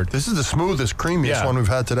forward. This is the smoothest, creamiest one we've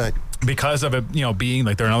had today. Because of it, being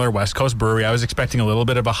like they're another West Coast brewery, I was expecting a little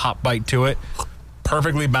bit of a hop bite to it.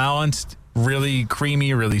 Perfectly balanced, really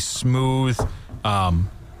creamy, really smooth.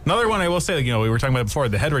 Another one I will say, we were talking about before,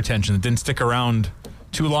 the head retention. It didn't stick around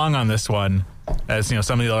too long on this one, as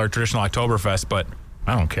some of the other traditional Oktoberfest, but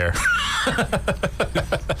I don't care.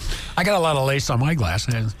 I got a lot of lace on my glass.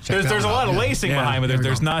 There's a lot of lacing behind it.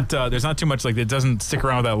 There's not too much, it doesn't stick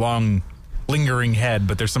around with that long lingering head,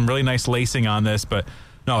 but there's some really nice lacing on this. But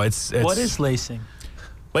no, it's what is lacing?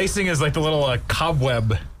 Lacing is like the little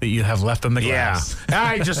cobweb that you have left on the glass. Yeah.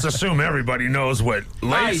 I just assume everybody knows what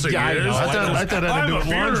lacing is. I thought I had to do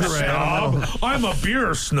lingerie. I'm a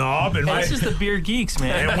beer snob. And this is the beer geeks,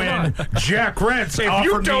 man. And when Jack Rentz if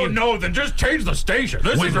you don't know, then just change the station.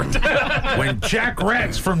 When Jack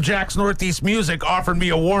Rentz from Jack's Northeast Music offered me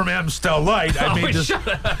a warm Amstel Light, I mean, it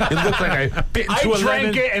looked like I bit into a lemon. I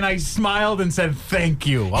drank it and I smiled and said, thank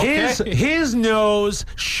you. Okay? His nose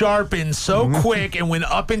sharpened so quick and went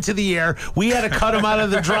up into the air, we had to cut him out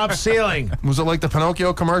of the drop ceiling. Was it like the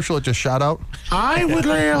Pinocchio commercial? It just shot out? I would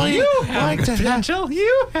really like to potential.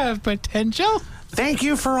 You have potential. Thank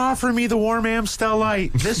you for offering me the warm Amstel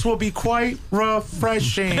Light. This will be quite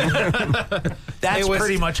refreshing. That's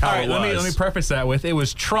pretty much how it was. Let me preface that with, it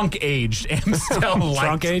was trunk-aged Amstel Light.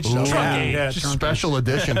 Trunk-aged? Trunk-aged. Yeah, special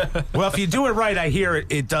edition. Well, if you do it right, I hear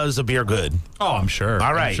it does a beer good. Oh, I'm sure.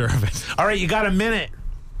 All right. I'm sure of it. All right, you got a minute.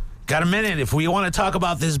 If we want to talk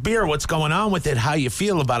about this beer, what's going on with it, how you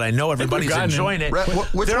feel about it. I know everybody's enjoying it. Which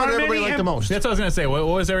one did everybody like the most? That's what I was going to say. What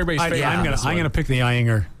was everybody's favorite? I'm going to pick the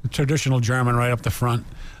Eyinger, the traditional German right up the front.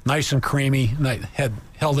 Nice and creamy.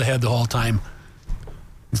 Held the head the whole time.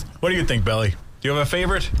 What do you think, Belly? Do you have a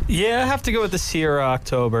favorite? Yeah, I have to go with the Sierra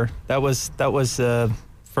October. That was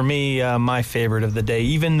for me, my favorite of the day,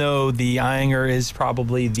 even though the Eyinger is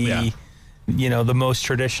probably the most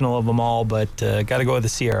traditional of them all, but got to go with the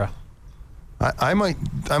Sierra. I might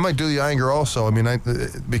do the Eyinger also. I mean,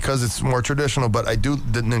 because it's more traditional, but I do.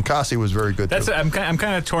 The Ninkasi was very good. Too. I'm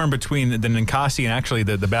kind of torn between the Ninkasi and actually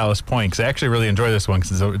the Ballast Point, because I actually really enjoy this one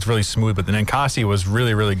because it's really smooth. But the Ninkasi was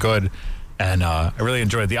really, really good, and I really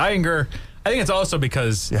enjoyed the Eyinger. I think it's also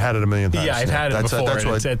because you had it a million times. Yeah, I've had it before.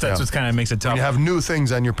 That's what kind of makes it tough. When you have new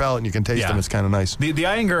things on your palate and you can taste them, it's kind of nice. The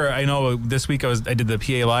Eyinger, I know this week I did the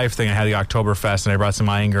PA Live thing. I had the Oktoberfest and I brought some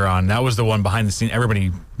Eyinger on. That was the one behind the scene.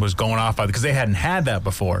 Everybody was going off by because they hadn't had that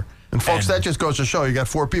before. And folks, that just goes to show you got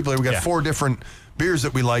 4 people here. We got 4 different beers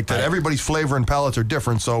that we like. That everybody's flavor and palates are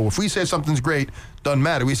different. So if we say something's great, doesn't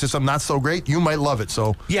matter. We say something not so great, you might love it.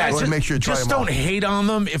 So go ahead and make sure you try them Just don't hate on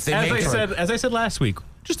them if they make it. As I said last week,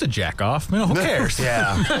 just a jack off. Who cares?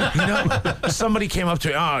 Yeah. Somebody came up to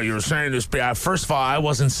me, oh, you were saying this. First of all, I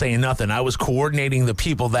wasn't saying nothing. I was coordinating the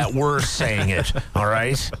people that were saying it, all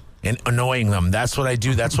right? And annoying them. That's what I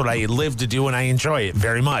do. That's what I live to do, and I enjoy it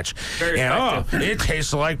very much. It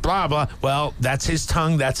tastes like blah, blah. Well, that's his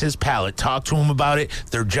tongue. That's his palate. Talk to him about it.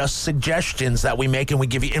 They're just suggestions that we make, and we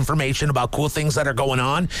give you information about cool things that are going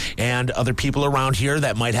on and other people around here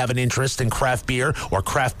that might have an interest in craft beer or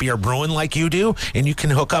craft beer brewing like you do, and you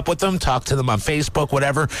can hook up with them, talk to them on Facebook,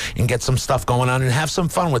 whatever, and get some stuff going on and have some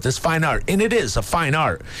fun with this fine art. And it is a fine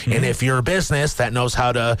art. Mm-hmm. And if you're a business that knows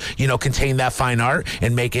how to, contain that fine art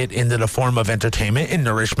and make it into the form of entertainment and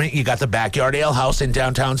nourishment, you got the Backyard Ale House in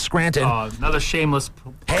downtown Scranton. Another shameless.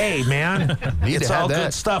 Hey, man, it's all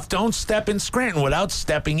good stuff. Don't step in Scranton without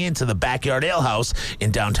stepping into the Backyard Ale House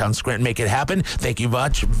in downtown Scranton. Make it happen. Thank you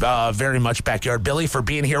very much, Backyard Billy, for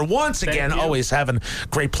being here once again. Always having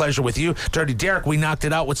great pleasure with you. Dirty Derek, we knocked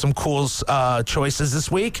it out with some cool choices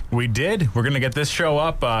this week. We did. We're going to get this show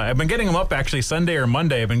up. I've been getting them up actually Sunday or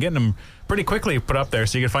Monday. I've been getting them pretty quickly put up there,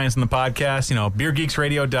 so you can find us in the podcast,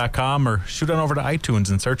 beergeeksradio.com, or shoot on over to iTunes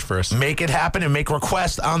and search for us. Make it happen and make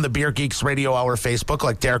requests on the Beer Geeks Radio Hour Facebook,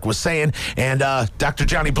 like Derek was saying. And Dr.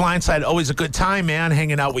 Johnny Blindside, always a good time, man,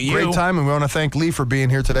 hanging out with you. Great time, and we want to thank Lee for being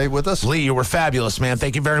here today with us. Lee, you were fabulous, man.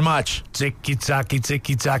 Thank you very much. Tiki-taki,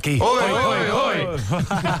 tiki-taki. Oi, oi, oi.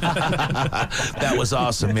 That was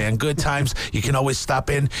awesome, man. Good times. You can always stop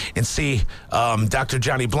in and see Dr.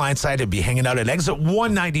 Johnny Blindside and be hanging out at Exit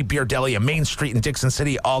 190 Beer Deli on Main Street in Dixon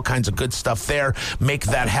City. All kinds of good stuff there. Make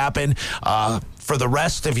that happen. For the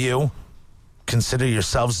rest of you, consider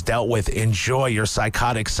yourselves dealt with. Enjoy your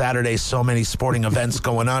psychotic Saturday. So many sporting events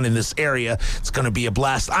going on in this area. It's going to be a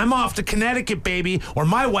blast. I'm off to Connecticut, baby, or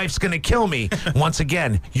my wife's going to kill me. Once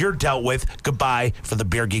again, you're dealt with. Goodbye for the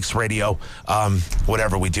Beer Geeks Radio,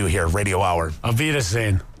 whatever we do here, Radio Hour. Auf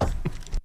Wiedersehen.